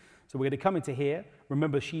too. So we're going to come into here.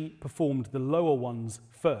 Remember, she performed the lower ones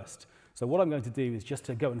first. So what I'm going to do is just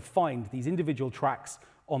to go and find these individual tracks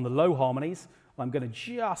on the low harmonies. I'm going to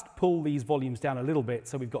just pull these volumes down a little bit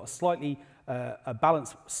so we've got a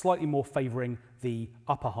balance slightly more favoring the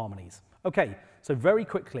upper harmonies. Okay, so very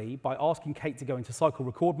quickly, by asking Kate to go into cycle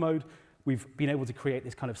record mode, we've been able to create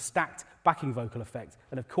this kind of stacked backing vocal effect.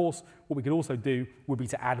 And of course, what we could also do would be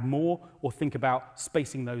to add more or think about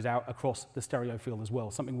spacing those out across the stereo field as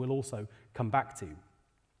well, something we'll also come back to.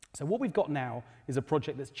 So what we've got now is a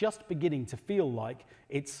project that's just beginning to feel like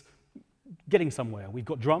it's getting somewhere. We've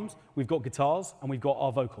got drums, we've got guitars, and we've got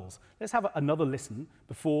our vocals. Let's have another listen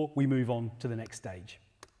before we move on to the next stage.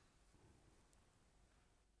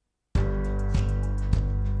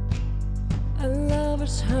 A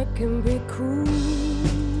lover's heart can be cruel.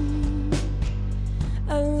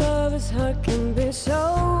 A lover's heart can be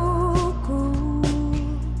so cruel.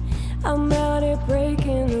 I'm out here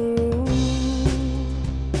breaking the rules.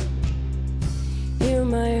 Hear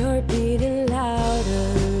my heart beating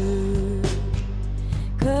louder,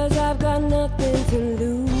 'cause I've got nothing to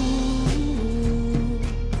lose.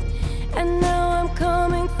 And now I'm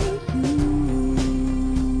coming for you.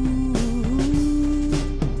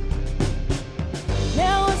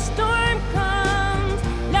 Now a storm comes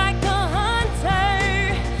like a hunter.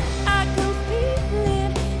 I can feel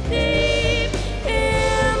it deep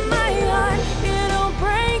in my heart. It'll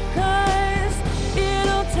break us.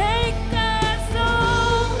 It'll take us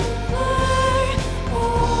over.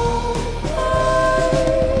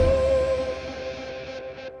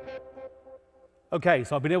 Okay,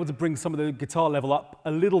 so I've been able to bring some of the guitar level up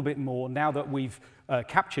a little bit more now that we've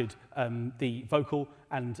captured the vocal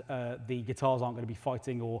and the guitars aren't going to be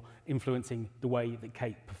fighting or influencing the way that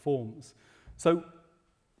Kate performs. So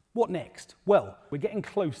what next? Well, we're getting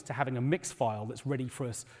close to having a mix file that's ready for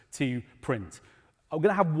us to print. I'm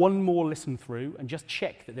going to have one more listen through and just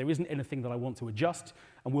check that there isn't anything that I want to adjust,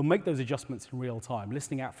 and we'll make those adjustments in real time,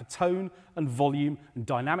 listening out for tone and volume and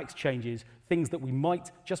dynamics changes, things that we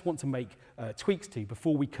might just want to make tweaks to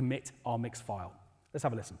before we commit our mix file. Let's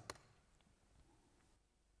have a listen.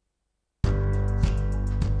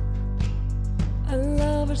 A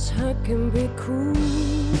lover's heart can be cruel.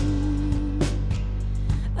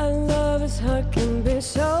 A lover's heart can be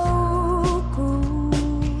so cruel.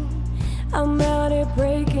 I'm out here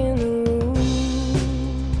breaking the rules.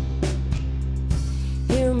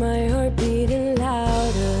 Hear my heart beating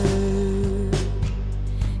louder,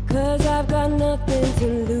 'cause I've got nothing to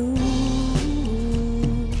lose.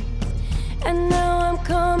 And now I'm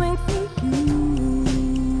coming for you.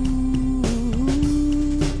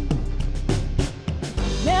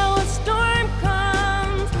 Now a storm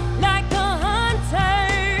comes like a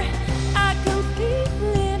hunter. I can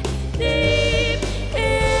feel it deep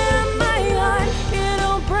in my heart.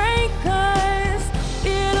 It'll break us.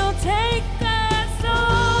 It'll take us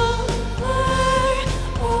over.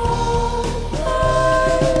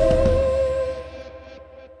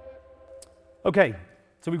 Okay,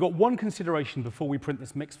 so we've got one consideration before we print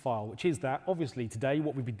this mix file, which is that obviously today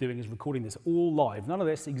what we've been doing is recording this all live. None of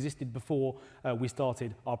this existed before we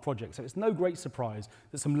started our project, so it's no great surprise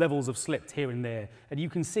that some levels have slipped here and there. And you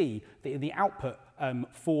can see that in the output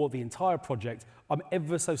for the entire project, I'm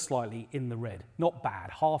ever so slightly in the red. Not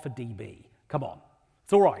bad, half a dB. Come on.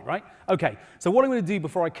 It's all right, right? Okay, so what I'm going to do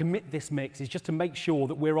before I commit this mix is just to make sure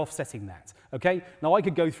that we're offsetting that, okay? Now, I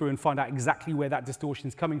could go through and find out exactly where that distortion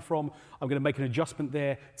is coming from. I'm going to make an adjustment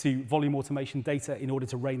there to volume automation data in order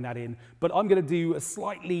to rein that in. But I'm going to do a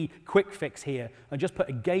slightly quick fix here and just put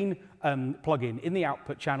a gain plugin in the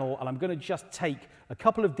output channel, and I'm going to just take a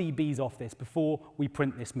couple of dBs off this before we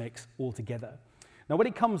print this mix all together. Now, when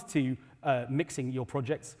it comes to mixing your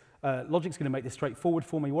projects, Logic's going to make this straightforward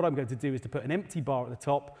for me. What I'm going to do is to put an empty bar at the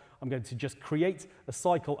top. I'm going to just create a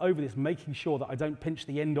cycle over this, making sure that I don't pinch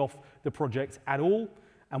the end off the project at all.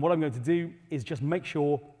 And what I'm going to do is just make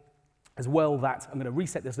sure as well that I'm going to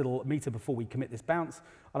reset this little meter before we commit this bounce,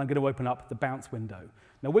 and I'm going to open up the bounce window.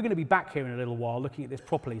 Now, we're going to be back here in a little while looking at this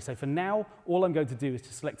properly. So for now, all I'm going to do is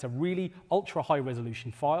to select a really ultra high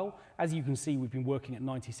resolution file. As you can see, we've been working at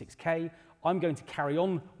 96K. I'm going to carry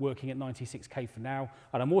on working at 96K for now,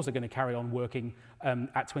 and I'm also going to carry on working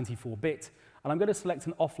at 24-bit. And I'm going to select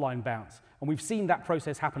an offline bounce. And we've seen that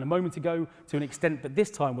process happen a moment ago to an extent, but this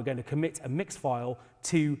time we're going to commit a mix file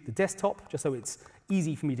to the desktop, just so it's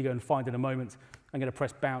easy for me to go and find in a moment. I'm going to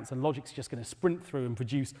press bounce, and Logic's just going to sprint through and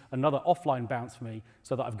produce another offline bounce for me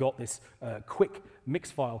so that I've got this quick mix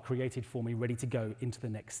file created for me ready to go into the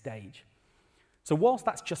next stage. So whilst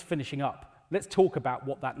that's just finishing up, let's talk about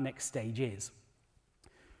what that next stage is.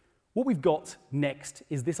 What we've got next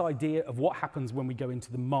is this idea of what happens when we go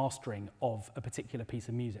into the mastering of a particular piece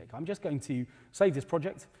of music. I'm just going to save this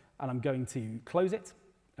project, and I'm going to close it,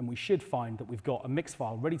 and we should find that we've got a mix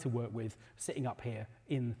file ready to work with sitting up here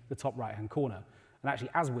in the top right-hand corner. And actually,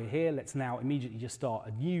 as we're here, let's now immediately just start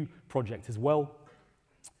a new project as well.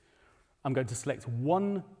 I'm going to select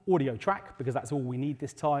one audio track, because that's all we need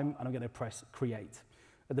this time, and I'm going to press Create.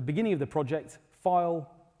 At the beginning of the project, File,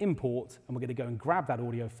 Import, and we're going to go and grab that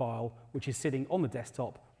audio file, which is sitting on the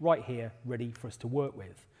desktop right here, ready for us to work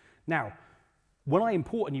with. Now, when I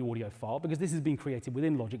import a new audio file, because this has been created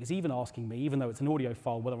within Logic, it's even asking me, even though it's an audio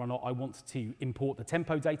file, whether or not I want to import the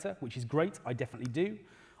tempo data, which is great, I definitely do.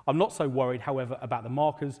 I'm not so worried, however, about the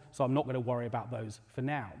markers, so I'm not going to worry about those for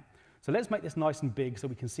now. So let's make this nice and big so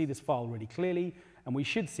we can see this file really clearly, and we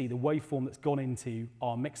should see the waveform that's gone into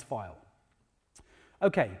our mix file.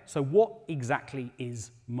 Okay, so what exactly is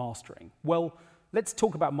mastering? Well, let's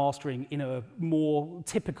talk about mastering in a more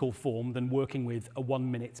typical form than working with a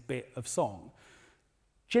 1-minute bit of song.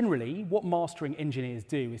 Generally, what mastering engineers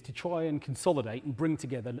do is to try and consolidate and bring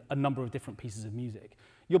together a number of different pieces of music.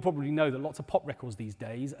 You'll probably know that lots of pop records these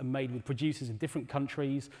days are made with producers in different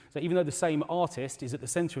countries. So even though the same artist is at the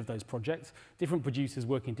center of those projects, different producers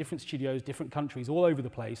working in different studios, different countries, all over the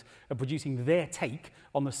place, are producing their take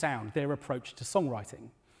on the sound, their approach to songwriting.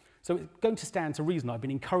 So it's going to stand to reason I've been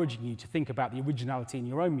encouraging you to think about the originality in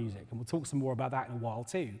your own music, and we'll talk some more about that in a while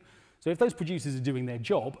too. So if those producers are doing their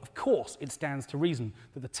job, of course it stands to reason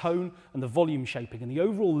that the tone and the volume shaping and the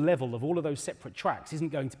overall level of all of those separate tracks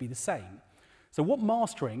isn't going to be the same. So what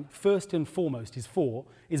mastering, first and foremost,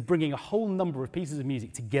 is bringing a whole number of pieces of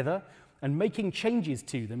music together and making changes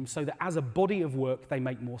to them so that as a body of work, they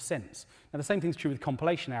make more sense. Now, the same thing's true with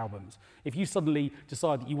compilation albums. If you suddenly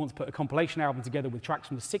decide that you want to put a compilation album together with tracks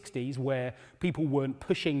from the 60s where people weren't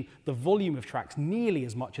pushing the volume of tracks nearly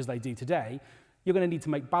as much as they do today, you're going to need to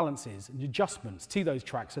make balances and adjustments to those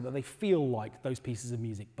tracks so that they feel like those pieces of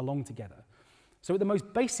music belong together. So at the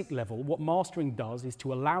most basic level, what mastering does is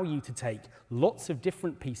to allow you to take lots of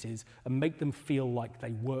different pieces and make them feel like they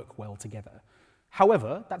work well together.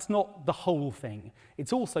 However, that's not the whole thing.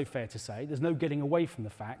 It's also fair to say, there's no getting away from the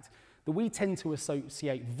fact that we tend to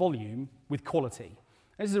associate volume with quality.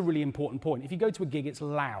 This is a really important point. If you go to a gig, it's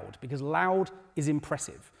loud, because loud is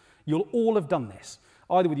impressive. You'll all have done this,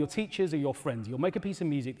 either with your teachers or your friends. You'll make a piece of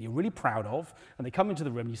music that you're really proud of, and they come into the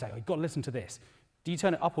room and you say, oh, you've got to listen to this. Do you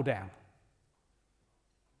turn it up or down?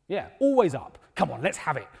 Yeah, always up. Come on, let's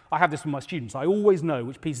have it. I have this with my students. I always know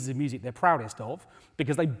which pieces of music they're proudest of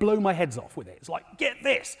because they blow my heads off with it. It's like, get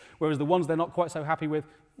this. Whereas the ones they're not quite so happy with,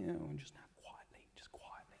 you know, just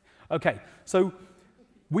quietly. Okay, so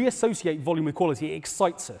we associate volume with quality. It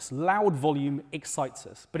excites us. Loud volume excites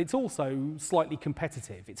us, but it's also slightly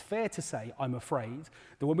competitive. It's fair to say, I'm afraid,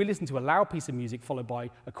 that when we listen to a loud piece of music followed by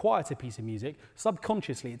a quieter piece of music,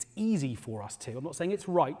 subconsciously it's easy for us to, I'm not saying it's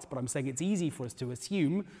right, but I'm saying it's easy for us to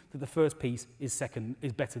assume that the first piece is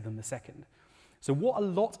better than the second. So what a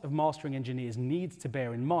lot of mastering engineers need to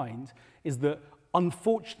bear in mind is that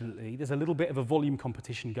unfortunately, there's a little bit of a volume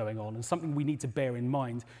competition going on, and something we need to bear in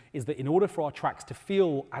mind is that in order for our tracks to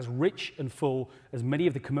feel as rich and full as many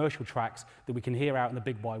of the commercial tracks that we can hear out in the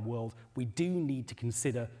big wide world, we do need to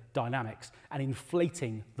consider dynamics and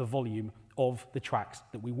inflating the volume of the tracks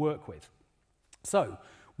that we work with. So,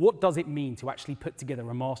 what does it mean to actually put together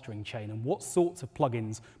a mastering chain, and what sorts of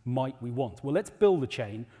plugins might we want? Well, let's build a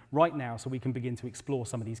chain right now so we can begin to explore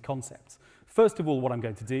some of these concepts. First of all, what I'm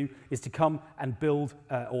going to do is to come and build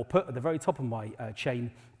or put at the very top of my chain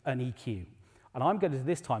an EQ. And I'm going to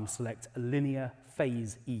this time select a linear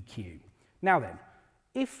phase EQ. Now then,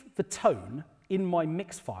 if the tone in my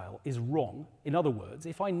mix file is wrong, in other words,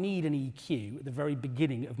 if I need an EQ at the very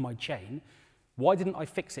beginning of my chain, why didn't I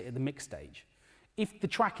fix it at the mix stage? If the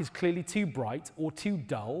track is clearly too bright or too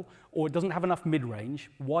dull, or it doesn't have enough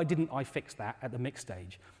mid-range, why didn't I fix that at the mix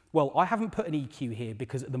stage? Well, I haven't put an EQ here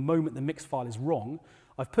because at the moment the mix file is wrong.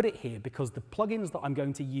 I've put it here because the plugins that I'm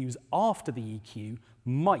going to use after the EQ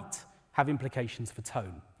might have implications for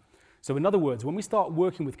tone. So in other words, when we start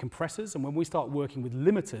working with compressors and when we start working with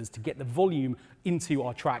limiters to get the volume into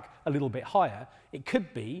our track a little bit higher, it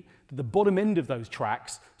could be that the bottom end of those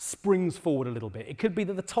tracks springs forward a little bit. It could be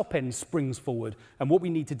that the top end springs forward, and what we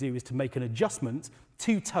need to do is to make an adjustment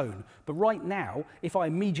to tone. But right now, if I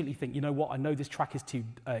immediately think, you know what, I know this track is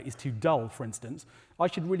too dull, for instance, I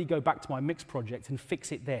should really go back to my mix project and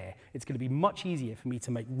fix it there. It's going to be much easier for me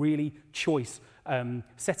to make really choice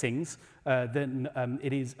settings than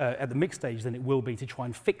it is at the mix stage than it will be to try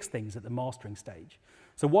and fix things at the mastering stage.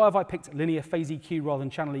 So why have I picked linear phase EQ rather than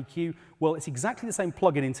channel EQ? Well, it's exactly the same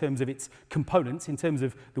plugin in terms of its components, in terms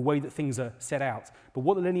of the way that things are set out. But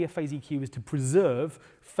what the linear phase EQ is to preserve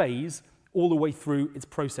phase all the way through its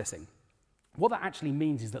processing. What that actually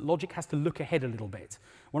means is that Logic has to look ahead a little bit.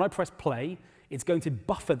 When I press play, it's going to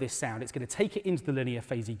buffer this sound. It's going to take it into the linear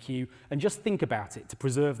phase EQ and just think about it to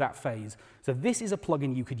preserve that phase. So this is a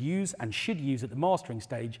plugin you could use and should use at the mastering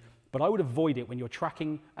stage, but I would avoid it when you're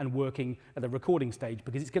tracking and working at the recording stage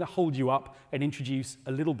because it's going to hold you up and introduce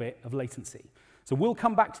a little bit of latency. So we'll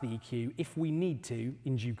come back to the EQ if we need to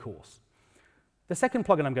in due course. The second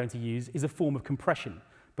plugin I'm going to use is a form of compression.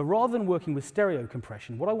 But rather than working with stereo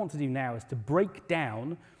compression, what I want to do now is to break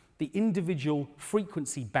down the individual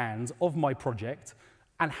frequency bands of my project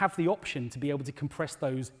and have the option to be able to compress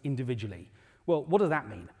those individually. Well, what does that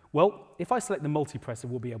mean? Well, if I select the multipressor,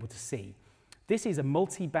 we'll be able to see. This is a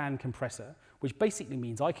multi-band compressor, which basically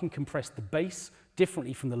means I can compress the bass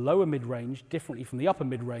differently from the lower mid-range, differently from the upper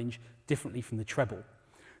mid-range, differently from the treble.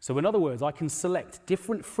 So in other words, I can select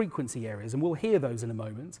different frequency areas, and we'll hear those in a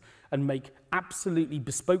moment, and make absolutely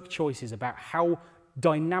bespoke choices about how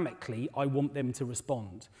dynamically I want them to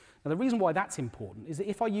respond. Now, the reason why that's important is that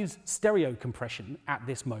if I use stereo compression at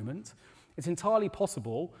this moment, it's entirely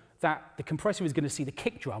possible that the compressor is going to see the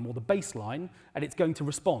kick drum or the bass line, and it's going to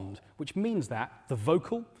respond, which means that the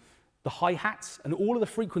vocal, the hi-hats, and all of the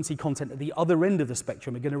frequency content at the other end of the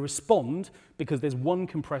spectrum are going to respond because there's one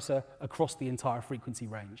compressor across the entire frequency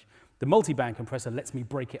range. The multi-band compressor lets me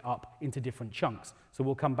break it up into different chunks, so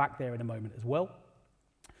we'll come back there in a moment as well.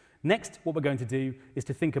 Next, what we're going to do is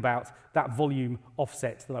to think about that volume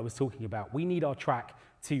offset that I was talking about. We need our track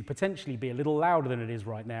to potentially be a little louder than it is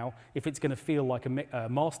right now if it's going to feel like a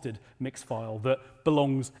mastered mix file that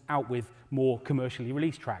belongs out with more commercially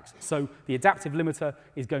released tracks. So the adaptive limiter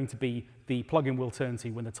is going to be the plugin we'll turn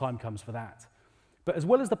to when the time comes for that. But as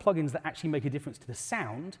well as the plugins that actually make a difference to the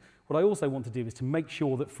sound, what I also want to do is to make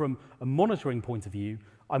sure that from a monitoring point of view,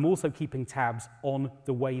 I'm also keeping tabs on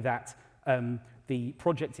the way that the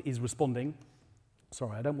project is responding.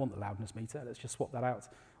 Sorry, I don't want the loudness meter. Let's just swap that out.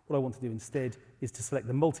 What I want to do instead is to select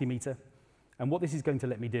the multimeter. And what this is going to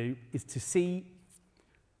let me do is to see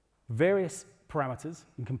various parameters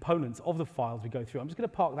and components of the files we go through. I'm just going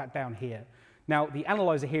to park that down here. Now, the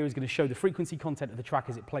analyzer here is going to show the frequency content of the track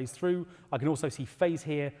as it plays through. I can also see phase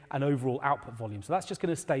here and overall output volume. So that's just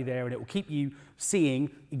going to stay there, and it will keep you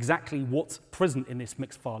seeing exactly what's present in this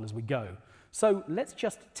mix file as we go. So let's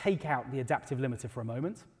just take out the adaptive limiter for a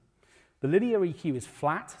moment. The linear EQ is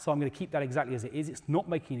flat, so I'm going to keep that exactly as it is. It's not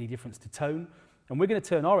making any difference to tone. And we're going to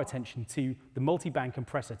turn our attention to the multi-band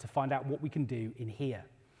compressor to find out what we can do in here.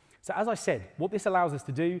 So as I said, what this allows us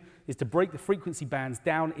to do is to break the frequency bands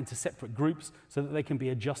down into separate groups so that they can be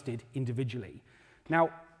adjusted individually.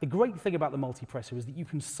 Now, the great thing about the multipressor is that you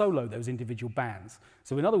can solo those individual bands.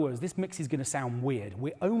 So in other words, this mix is going to sound weird.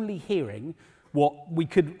 We're only hearing what we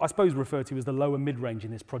could, I suppose, refer to as the lower mid-range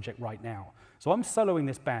in this project right now. So I'm soloing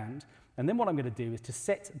this band, and then what I'm going to do is to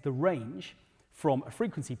set the range from a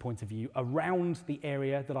frequency point of view around the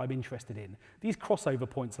area that I'm interested in. These crossover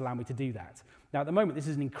points allow me to do that. Now, at the moment, this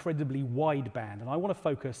is an incredibly wide band, and I want to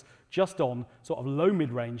focus just on sort of low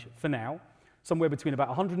mid-range for now, somewhere between about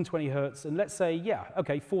 120 hertz and let's say, yeah,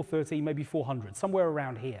 okay, 430, maybe 400, somewhere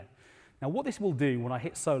around here. Now, what this will do when I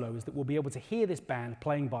hit solo is that we'll be able to hear this band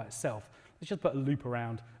playing by itself. Let's just put a loop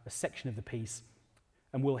around a section of the piece,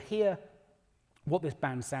 and we'll hear what this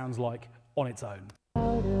band sounds like on its own.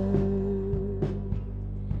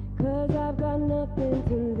 'Cause I've got nothing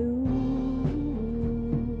to lose,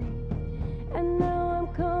 and now I'm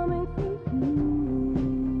coming for you.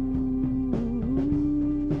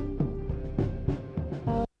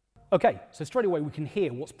 Okay, so straight away we can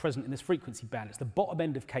hear what's present in this frequency band. It's the bottom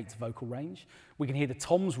end of Kate's vocal range. We can hear the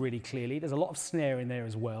toms really clearly. There's a lot of snare in there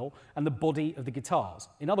as well, and the body of the guitars.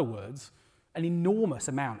 In other words, an enormous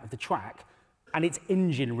amount of the track and its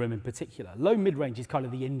engine room in particular. Low mid-range is kind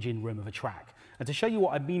of the engine room of a track. And to show you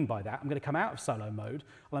what I mean by that, I'm going to come out of solo mode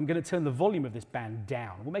and I'm going to turn the volume of this band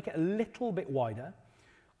down. We'll make it a little bit wider,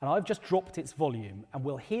 and I've just dropped its volume, and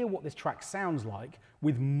we'll hear what this track sounds like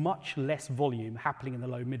with much less volume happening in the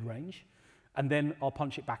low mid-range, and then I'll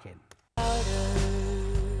punch it back in.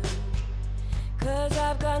 'Cause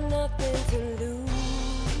I've got nothing to lose,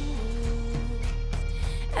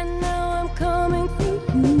 and now I'm coming for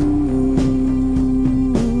you.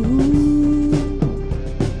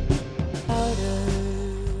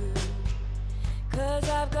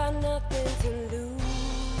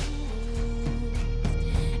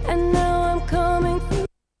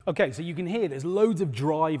 Okay, so you can hear there's loads of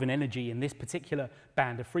drive and energy in this particular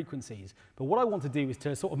band of frequencies. But what I want to do is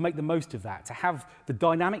to sort of make the most of that, to have the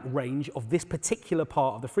dynamic range of this particular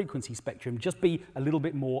part of the frequency spectrum just be a little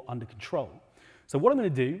bit more under control. So what I'm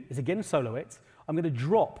going to do is again solo it. I'm going to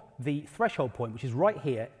drop the threshold point, which is right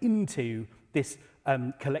here, into this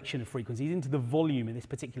collection of frequencies, into the volume in this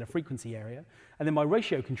particular frequency area. And then my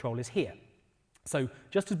ratio control is here. So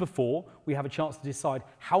just as before, we have a chance to decide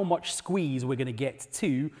how much squeeze we're going to get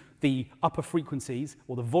to the upper frequencies,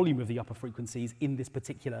 or the volume of the upper frequencies in this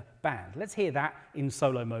particular band. Let's hear that in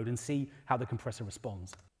solo mode and see how the compressor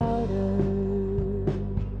responds. 'Cause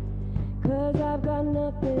I've got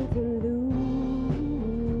nothing to lose,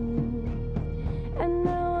 and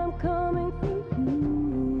now I'm coming for you.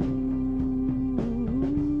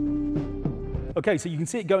 Okay, so you can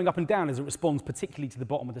see it going up and down as it responds particularly to the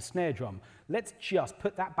bottom of the snare drum. Let's just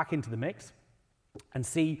put that back into the mix and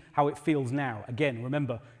see how it feels now. Again,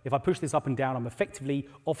 remember, if I push this up and down, I'm effectively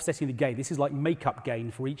offsetting the gain. This is like makeup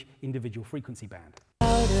gain for each individual frequency band.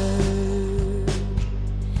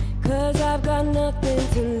 'Cause I've got nothing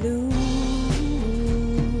to lose,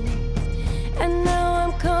 and now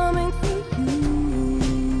I'm coming for you.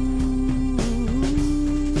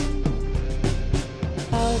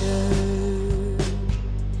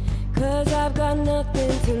 I've got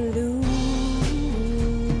nothing to lose,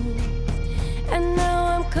 and now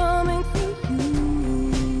I'm coming for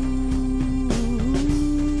you.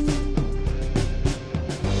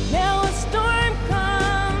 Now a storm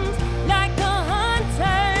comes like a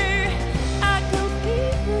hunter. I can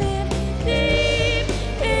feel it deep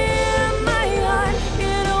in my heart.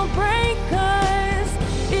 It'll break us,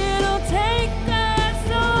 it'll take us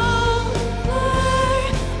over.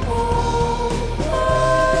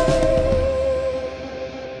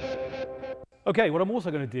 Okay, what I'm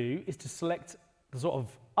also going to do is to select the sort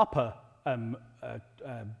of upper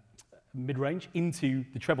mid-range into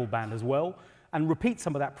the treble band as well, and repeat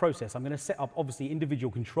some of that process. I'm going to set up, obviously, individual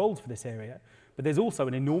controls for this area, but there's also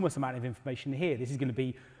an enormous amount of information here. This is going to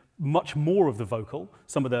be much more of the vocal,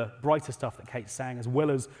 some of the brighter stuff that Kate sang, as well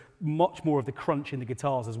as much more of the crunch in the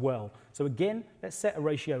guitars as well. So again, let's set a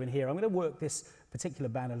ratio in here. I'm going to work this particular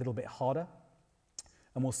band a little bit harder,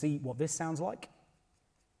 and we'll see what this sounds like.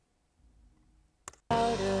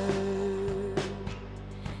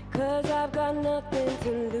 'Cause I've got nothing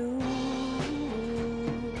to lose,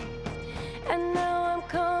 and now I'm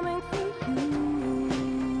coming for you.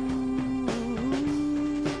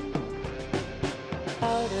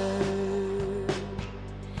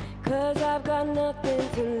 'Cause I've got nothing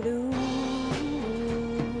to lose,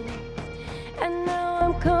 and now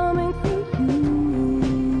I'm coming for you.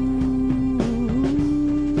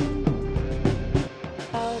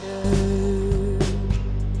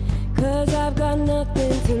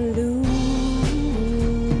 Nothing to lose,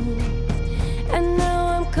 and now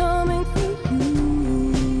I'm coming for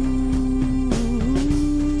you.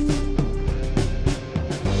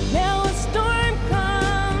 Now a storm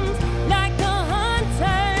comes like a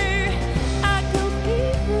hunter. I can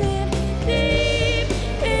feel it deep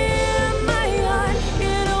in my heart.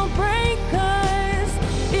 It'll break us,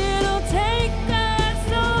 it'll take us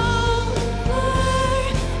over.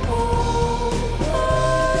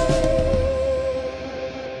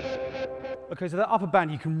 Okay, so that upper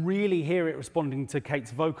band, you can really hear it responding to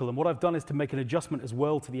Kate's vocal, and what I've done is to make an adjustment as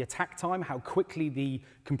well to the attack time, how quickly the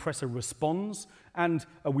compressor responds, and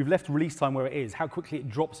we've left release time where it is, how quickly it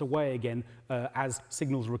drops away again as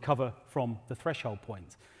signals recover from the threshold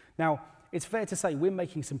point. Now, it's fair to say we're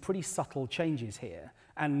making some pretty subtle changes here,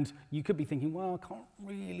 and you could be thinking, well, I can't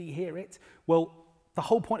really hear it. Well, the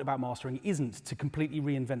whole point about mastering isn't to completely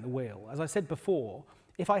reinvent the wheel. As I said before,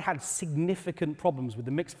 if I had significant problems with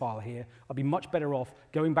the mix file here, I'd be much better off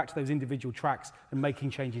going back to those individual tracks and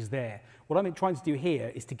making changes there. What I'm trying to do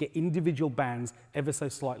here is to get individual bands ever so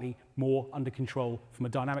slightly more under control from a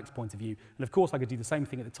dynamics point of view. And of course, I could do the same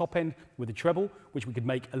thing at the top end with the treble, which we could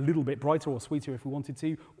make a little bit brighter or sweeter if we wanted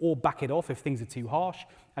to, or back it off if things are too harsh.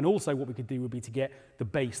 And also what we could do would be to get the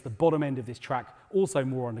bass, the bottom end of this track, also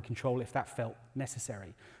more under control if that felt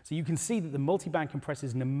necessary. So you can see that the multi-band compressor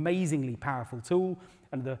is an amazingly powerful tool,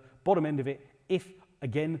 and the bottom end of it, if,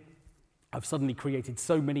 again, I've suddenly created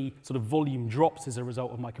so many sort of volume drops as a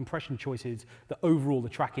result of my compression choices that overall the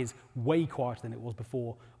track is way quieter than it was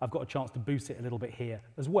before, I've got a chance to boost it a little bit here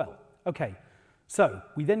as well. Okay, so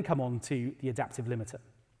we then come on to the adaptive limiter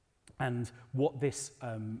and what this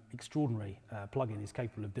extraordinary plugin is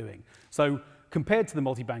capable of doing. So compared to the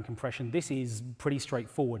multi-band compression, this is pretty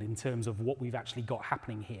straightforward in terms of what we've actually got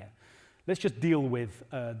happening here. Let's just deal with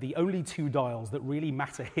the only two dials that really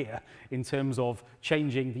matter here in terms of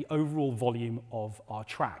changing the overall volume of our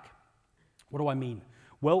track. What do I mean?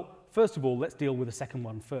 Well, first of all, let's deal with the second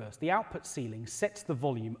one first. The output ceiling sets the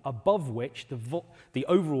volume above which the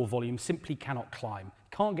overall volume simply cannot climb.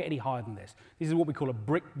 Can't get any higher than this. This is what we call a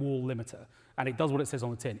brick wall limiter, and it does what it says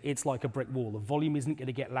on the tin. It's like a brick wall. The volume isn't going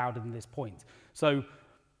to get louder than this point. So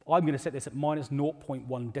I'm going to set this at minus 0.1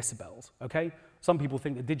 decibels, okay? Some people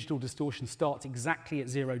think that digital distortion starts exactly at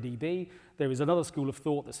 0 dB. There is another school of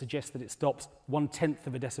thought that suggests that it stops 1/10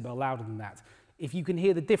 of a decibel louder than that. If you can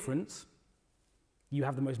hear the difference, you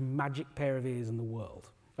have the most magic pair of ears in the world,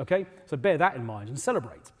 okay? So bear that in mind and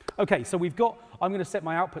celebrate. Okay, so I'm going to set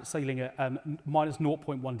my output ceiling at minus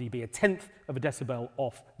 0.1 dB, 1/10 of a decibel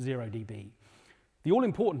off 0 dB. The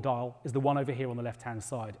all-important dial is the one over here on the left-hand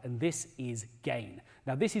side, and this is gain.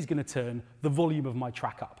 Now, this is going to turn the volume of my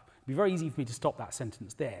track up. It'd be very easy for me to stop that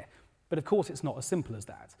sentence there, but of course it's not as simple as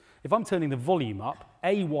that. If I'm turning the volume up,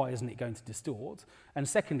 A, why isn't it going to distort? And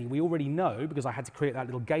secondly, we already know, because I had to create that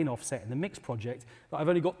little gain offset in the mix project, that I've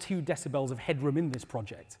only got 2 decibels of headroom in this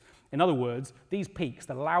project. In other words, these peaks,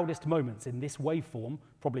 the loudest moments in this waveform,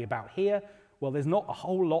 probably about here, well, there's not a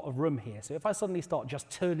whole lot of room here. So if I suddenly start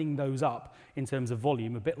just turning those up in terms of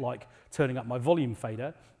volume, a bit like turning up my volume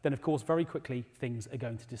fader, then of course very quickly things are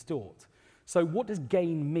going to distort. So what does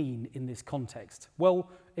gain mean in this context? Well,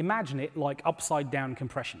 imagine it like upside down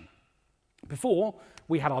compression. Before,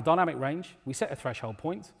 we had our dynamic range, we set a threshold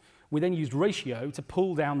point, we then used ratio to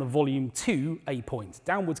pull down the volume to a point.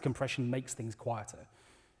 Downwards compression makes things quieter.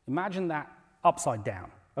 Imagine that upside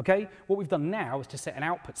down, okay? What we've done now is to set an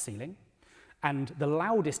output ceiling, and the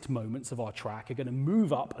loudest moments of our track are going to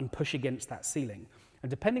move up and push against that ceiling. And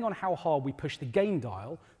depending on how hard we push the gain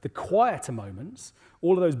dial, the quieter moments,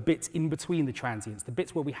 all of those bits in between the transients, the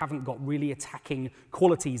bits where we haven't got really attacking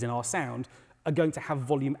qualities in our sound, are going to have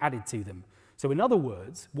volume added to them. So in other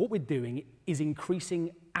words, what we're doing is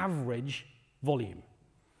increasing average volume.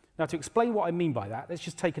 Now, to explain what I mean by that, let's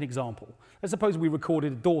just take an example. Let's suppose we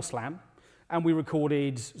recorded a door slam, and we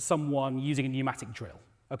recorded someone using a pneumatic drill.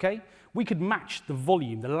 Okay? We could match the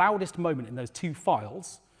volume, the loudest moment in those 2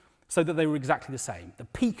 files, so that they were exactly the same. The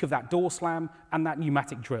peak of that door slam and that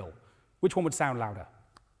pneumatic drill. Which one would sound louder?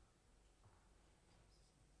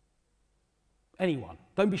 Anyone?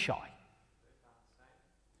 Don't be shy.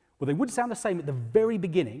 Well, they would sound the same at the very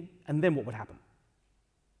beginning, and then what would happen?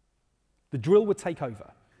 The drill would take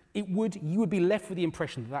over. You would be left with the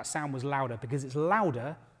impression that that sound was louder because it's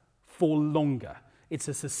louder for longer. It's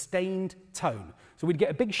a sustained tone. So we'd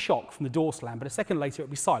get a big shock from the door slam, but a second later it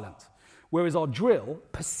would be silent. Whereas our drill,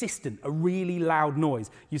 persistent, a really loud noise.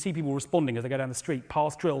 You see people responding as they go down the street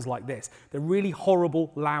past drills like this. They're really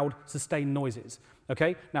horrible, loud, sustained noises.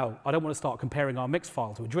 Okay? Now, I don't want to start comparing our mix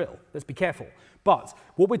file to a drill. Let's be careful. But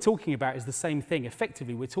what we're talking about is the same thing.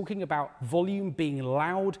 Effectively, we're talking about volume being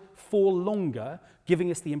loud for longer,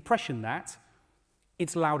 giving us the impression that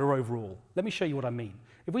it's louder overall. Let me show you what I mean.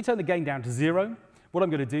 If we turn the gain down to 0, what I'm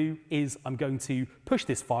going to do is I'm going to push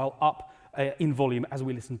this file up in volume as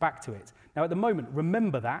we listen back to it. Now, at the moment,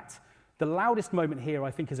 remember that the loudest moment here, I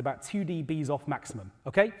think, is about 2 dBs off maximum,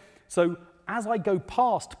 okay? So as I go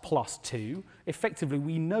past +2, effectively,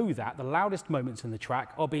 we know that the loudest moments in the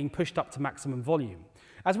track are being pushed up to maximum volume.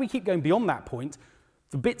 As we keep going beyond that point,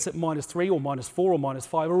 the bits at -3 or -4 or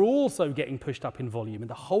 -5 are also getting pushed up in volume, and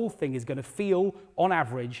the whole thing is going to feel, on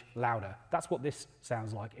average, louder. That's what this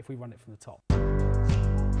sounds like if we run it from the top.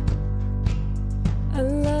 A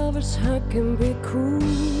lover's heart can be cruel.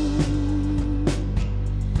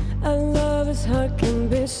 A lover's heart can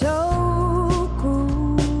be so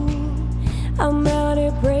cruel. I'm out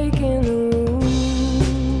here breaking the rules.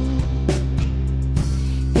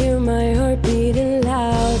 Hear my heart beating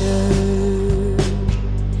louder,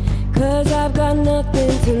 'cause I've got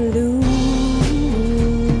nothing to lose.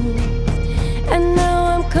 And now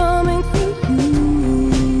I'm coming for you.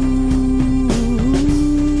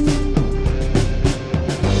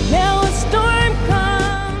 Now a storm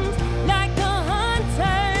comes like a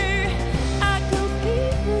hunter. I can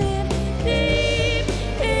feel it deep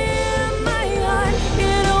in my heart.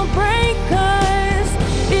 It'll break us,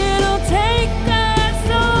 it'll take us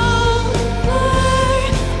over.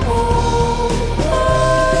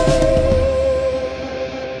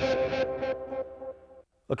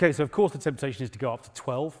 Okay, so of course the temptation is to go up to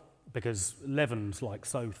 12, because 11's like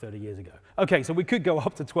so 30 years ago. Okay, so we could go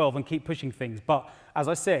up to 12 and keep pushing things, but as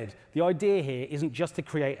I said, the idea here isn't just to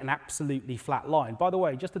create an absolutely flat line. By the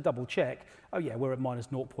way, just to double check, oh yeah, we're at minus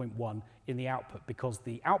 0.1 in the output, because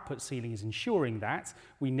the output ceiling is ensuring that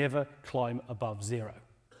we never climb above 0,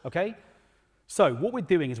 okay? So what we're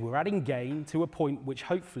doing is we're adding gain to a point which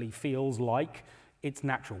hopefully feels like it's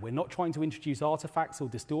natural. We're not trying to introduce artifacts or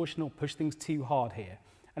distortion or push things too hard here.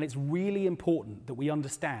 And it's really important that we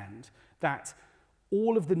understand that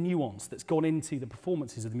all of the nuance that's gone into the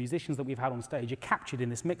performances of the musicians that we've had on stage are captured in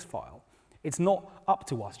this mix file. It's not up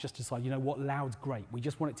to us just to decide, you know what, loud's great. We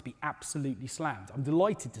just want it to be absolutely slammed. I'm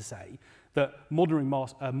delighted to say that modern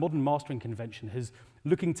mastering convention is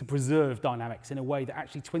looking to preserve dynamics in a way that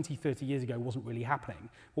actually 20, 30 years ago wasn't really happening.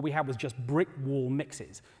 What we had was just brick wall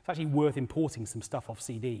mixes. It's actually worth importing some stuff off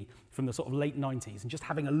CD from the sort of late 90s and just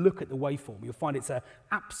having a look at the waveform. You'll find it's an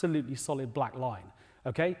absolutely solid black line.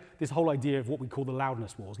 Okay, this whole idea of what we call the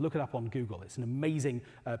loudness wars, look it up on Google. It's an amazing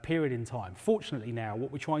period in time. Fortunately now,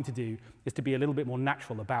 what we're trying to do is to be a little bit more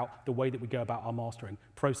natural about the way that we go about our mastering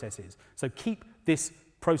processes. So keep this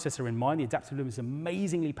processor in mind. The adaptive limiter is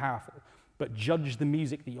amazingly powerful, but judge the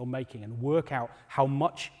music that you're making and work out how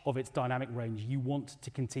much of its dynamic range you want to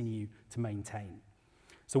continue to maintain.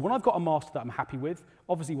 So when I've got a master that I'm happy with,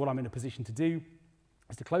 obviously what I'm in a position to do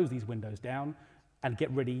is to close these windows down and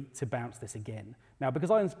get ready to bounce this again. Now,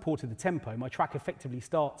 because I imported the tempo, my track effectively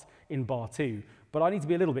starts in bar 2, but I need to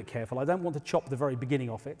be a little bit careful. I don't want to chop the very beginning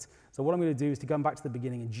off it. So what I'm going to do is to come back to the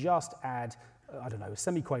beginning and just add, I don't know, a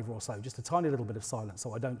semiquaver or so, just a tiny little bit of silence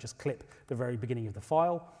so I don't just clip the very beginning of the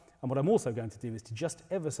file. And what I'm also going to do is to just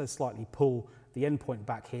ever so slightly pull the endpoint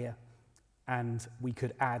back here, and we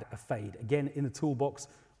could add a fade. Again, in the toolbox,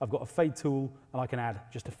 I've got a fade tool, and I can add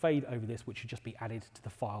just a fade over this, which should just be added to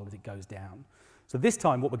the file as it goes down. So this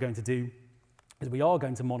time what we're going to do is we are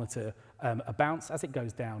going to monitor a bounce as it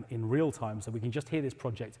goes down in real time, so we can just hear this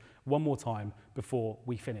project one more time before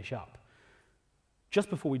we finish up. Just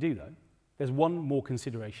before we do though, there's one more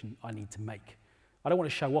consideration I need to make. I don't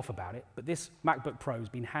want to show off about it, but this MacBook Pro has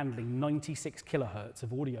been handling 96 kilohertz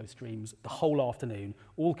of audio streams the whole afternoon,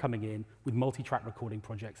 all coming in with multi-track recording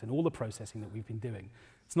projects and all the processing that we've been doing.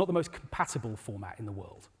 It's not the most compatible format in the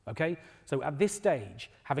world, okay? So at this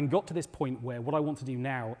stage, having got to this point where what I want to do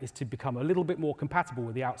now is to become a little bit more compatible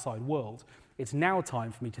with the outside world, it's now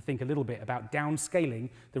time for me to think a little bit about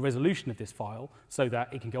downscaling the resolution of this file so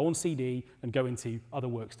that it can go on CD and go into other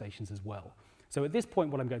workstations as well. So at this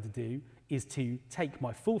point, what I'm going to do is to take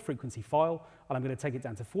my full frequency file, and I'm going to take it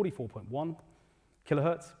down to 44.1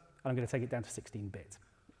 kilohertz, and I'm going to take it down to 16-bit.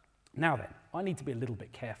 Now then, I need to be a little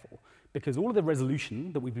bit careful, because all of the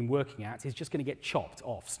resolution that we've been working at is just going to get chopped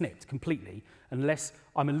off, snipped completely, unless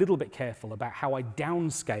I'm a little bit careful about how I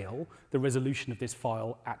downscale the resolution of this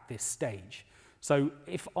file at this stage. So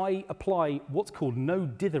if I apply what's called no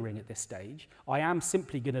dithering at this stage, I am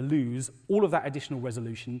simply going to lose all of that additional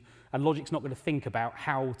resolution, and Logic's not going to think about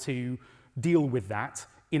how to deal with that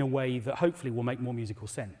in a way that hopefully will make more musical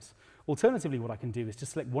sense. Alternatively, what I can do is to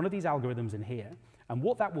select one of these algorithms in here, and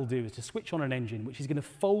what that will do is to switch on an engine which is going to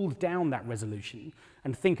fold down that resolution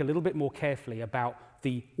and think a little bit more carefully about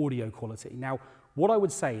the audio quality. Now, what I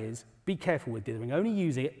would say is be careful with dithering. Only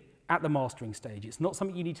use it at the mastering stage. It's not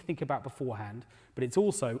something you need to think about beforehand, but it's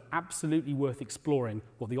also absolutely worth exploring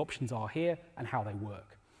what the options are here and how they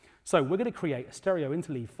work. So we're going to create a stereo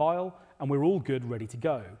interleave file, and we're all good, ready to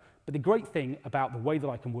go. But the great thing about the way that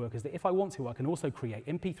I can work is that if I want to, I can also create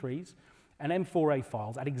MP3s and M4A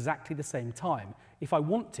files at exactly the same time. If I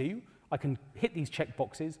want to, I can hit these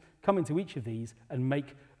checkboxes, come into each of these, and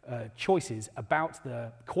make choices about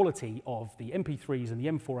the quality of the MP3s and the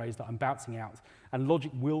M4As that I'm bouncing out, and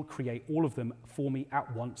Logic will create all of them for me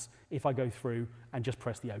at once if I go through and just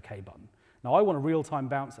press the OK button. Now I want a real-time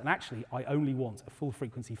bounce, and actually I only want a full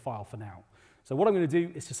frequency file for now. So what I'm going to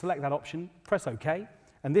do is to select that option, press OK,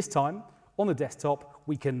 and this time On the desktop,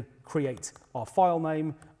 we can create our file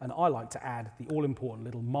name, and I like to add the all-important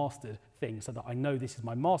little mastered thing so that I know this is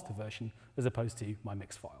my master version as opposed to my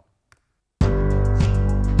mix file.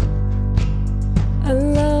 A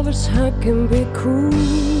lover's heart can be cruel.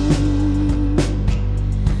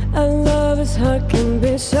 A lover's heart can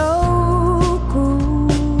be so cruel.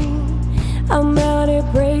 I'm out here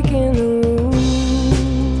breaking the rules.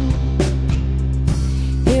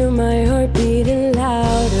 Hear my heart beating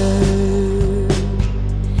louder,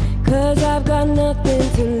 'cause I've got nothing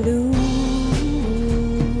to lose.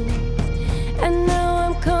 And now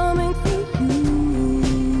I'm coming for you.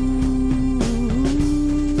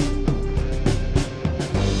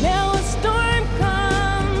 Now a storm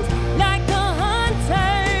comes like a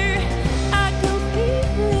hunter. I can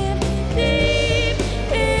feel it deep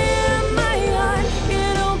in my heart.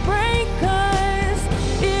 It'll break us,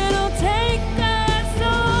 it'll take us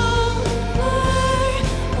over.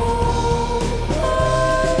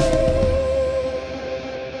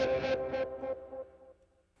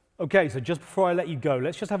 Okay, so just before I let you go,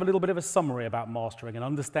 let's just have a little bit of a summary about mastering and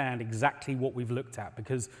understand exactly what we've looked at,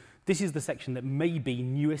 because this is the section that may be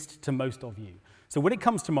newest to most of you. So when it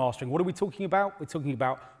comes to mastering, what are we talking about? We're talking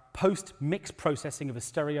about post-mix processing of a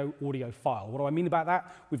stereo audio file. What do I mean about that?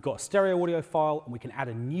 We've got a stereo audio file, and we can add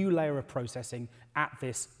a new layer of processing at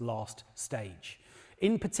this last stage.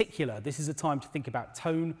 In particular, this is a time to think about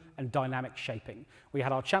tone and dynamic shaping. We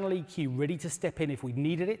had our channel EQ ready to step in if we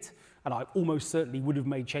needed it, and I almost certainly would have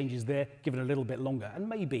made changes there, given a little bit longer, and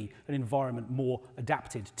maybe an environment more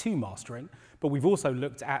adapted to mastering. But we've also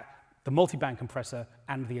looked at the multiband compressor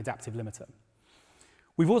and the adaptive limiter.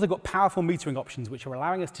 We've also got powerful metering options, which are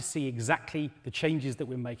allowing us to see exactly the changes that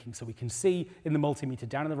we're making. So we can see in the multimeter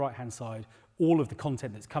down on the right-hand side all of the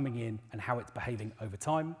content that's coming in and how it's behaving over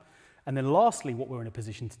time. And then lastly, what we're in a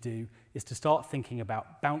position to do is to start thinking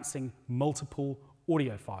about bouncing multiple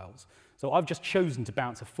audio files. So I've just chosen to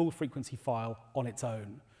bounce a full frequency file on its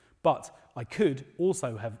own, but I could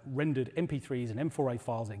also have rendered MP3s and M4A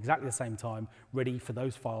files at exactly the same time, ready for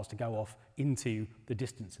those files to go off into the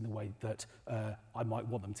distance in the way that I might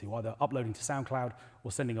want them to, either uploading to SoundCloud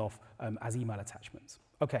or sending off as email attachments.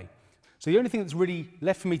 Okay, so the only thing that's really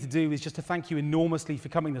left for me to do is just to thank you enormously for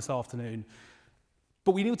coming this afternoon.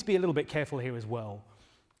 But we need to be a little bit careful here as well.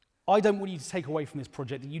 I don't want you to take away from this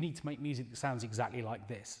project that you need to make music that sounds exactly like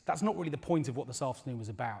this. That's not really the point of what this afternoon was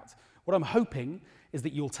about. What I'm hoping is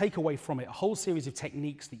that you'll take away from it a whole series of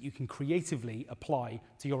techniques that you can creatively apply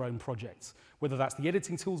to your own projects, whether that's the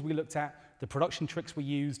editing tools we looked at, the production tricks we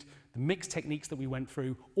used, the mix techniques that we went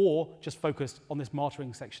through, or just focused on this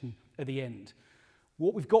mastering section at the end.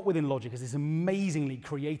 What we've got within Logic is this amazingly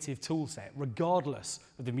creative tool set, regardless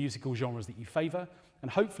of the musical genres that you favor. And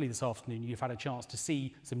hopefully this afternoon you've had a chance to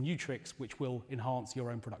see some new tricks which will enhance your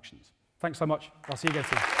own productions. Thanks so much. I'll see you again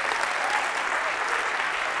soon.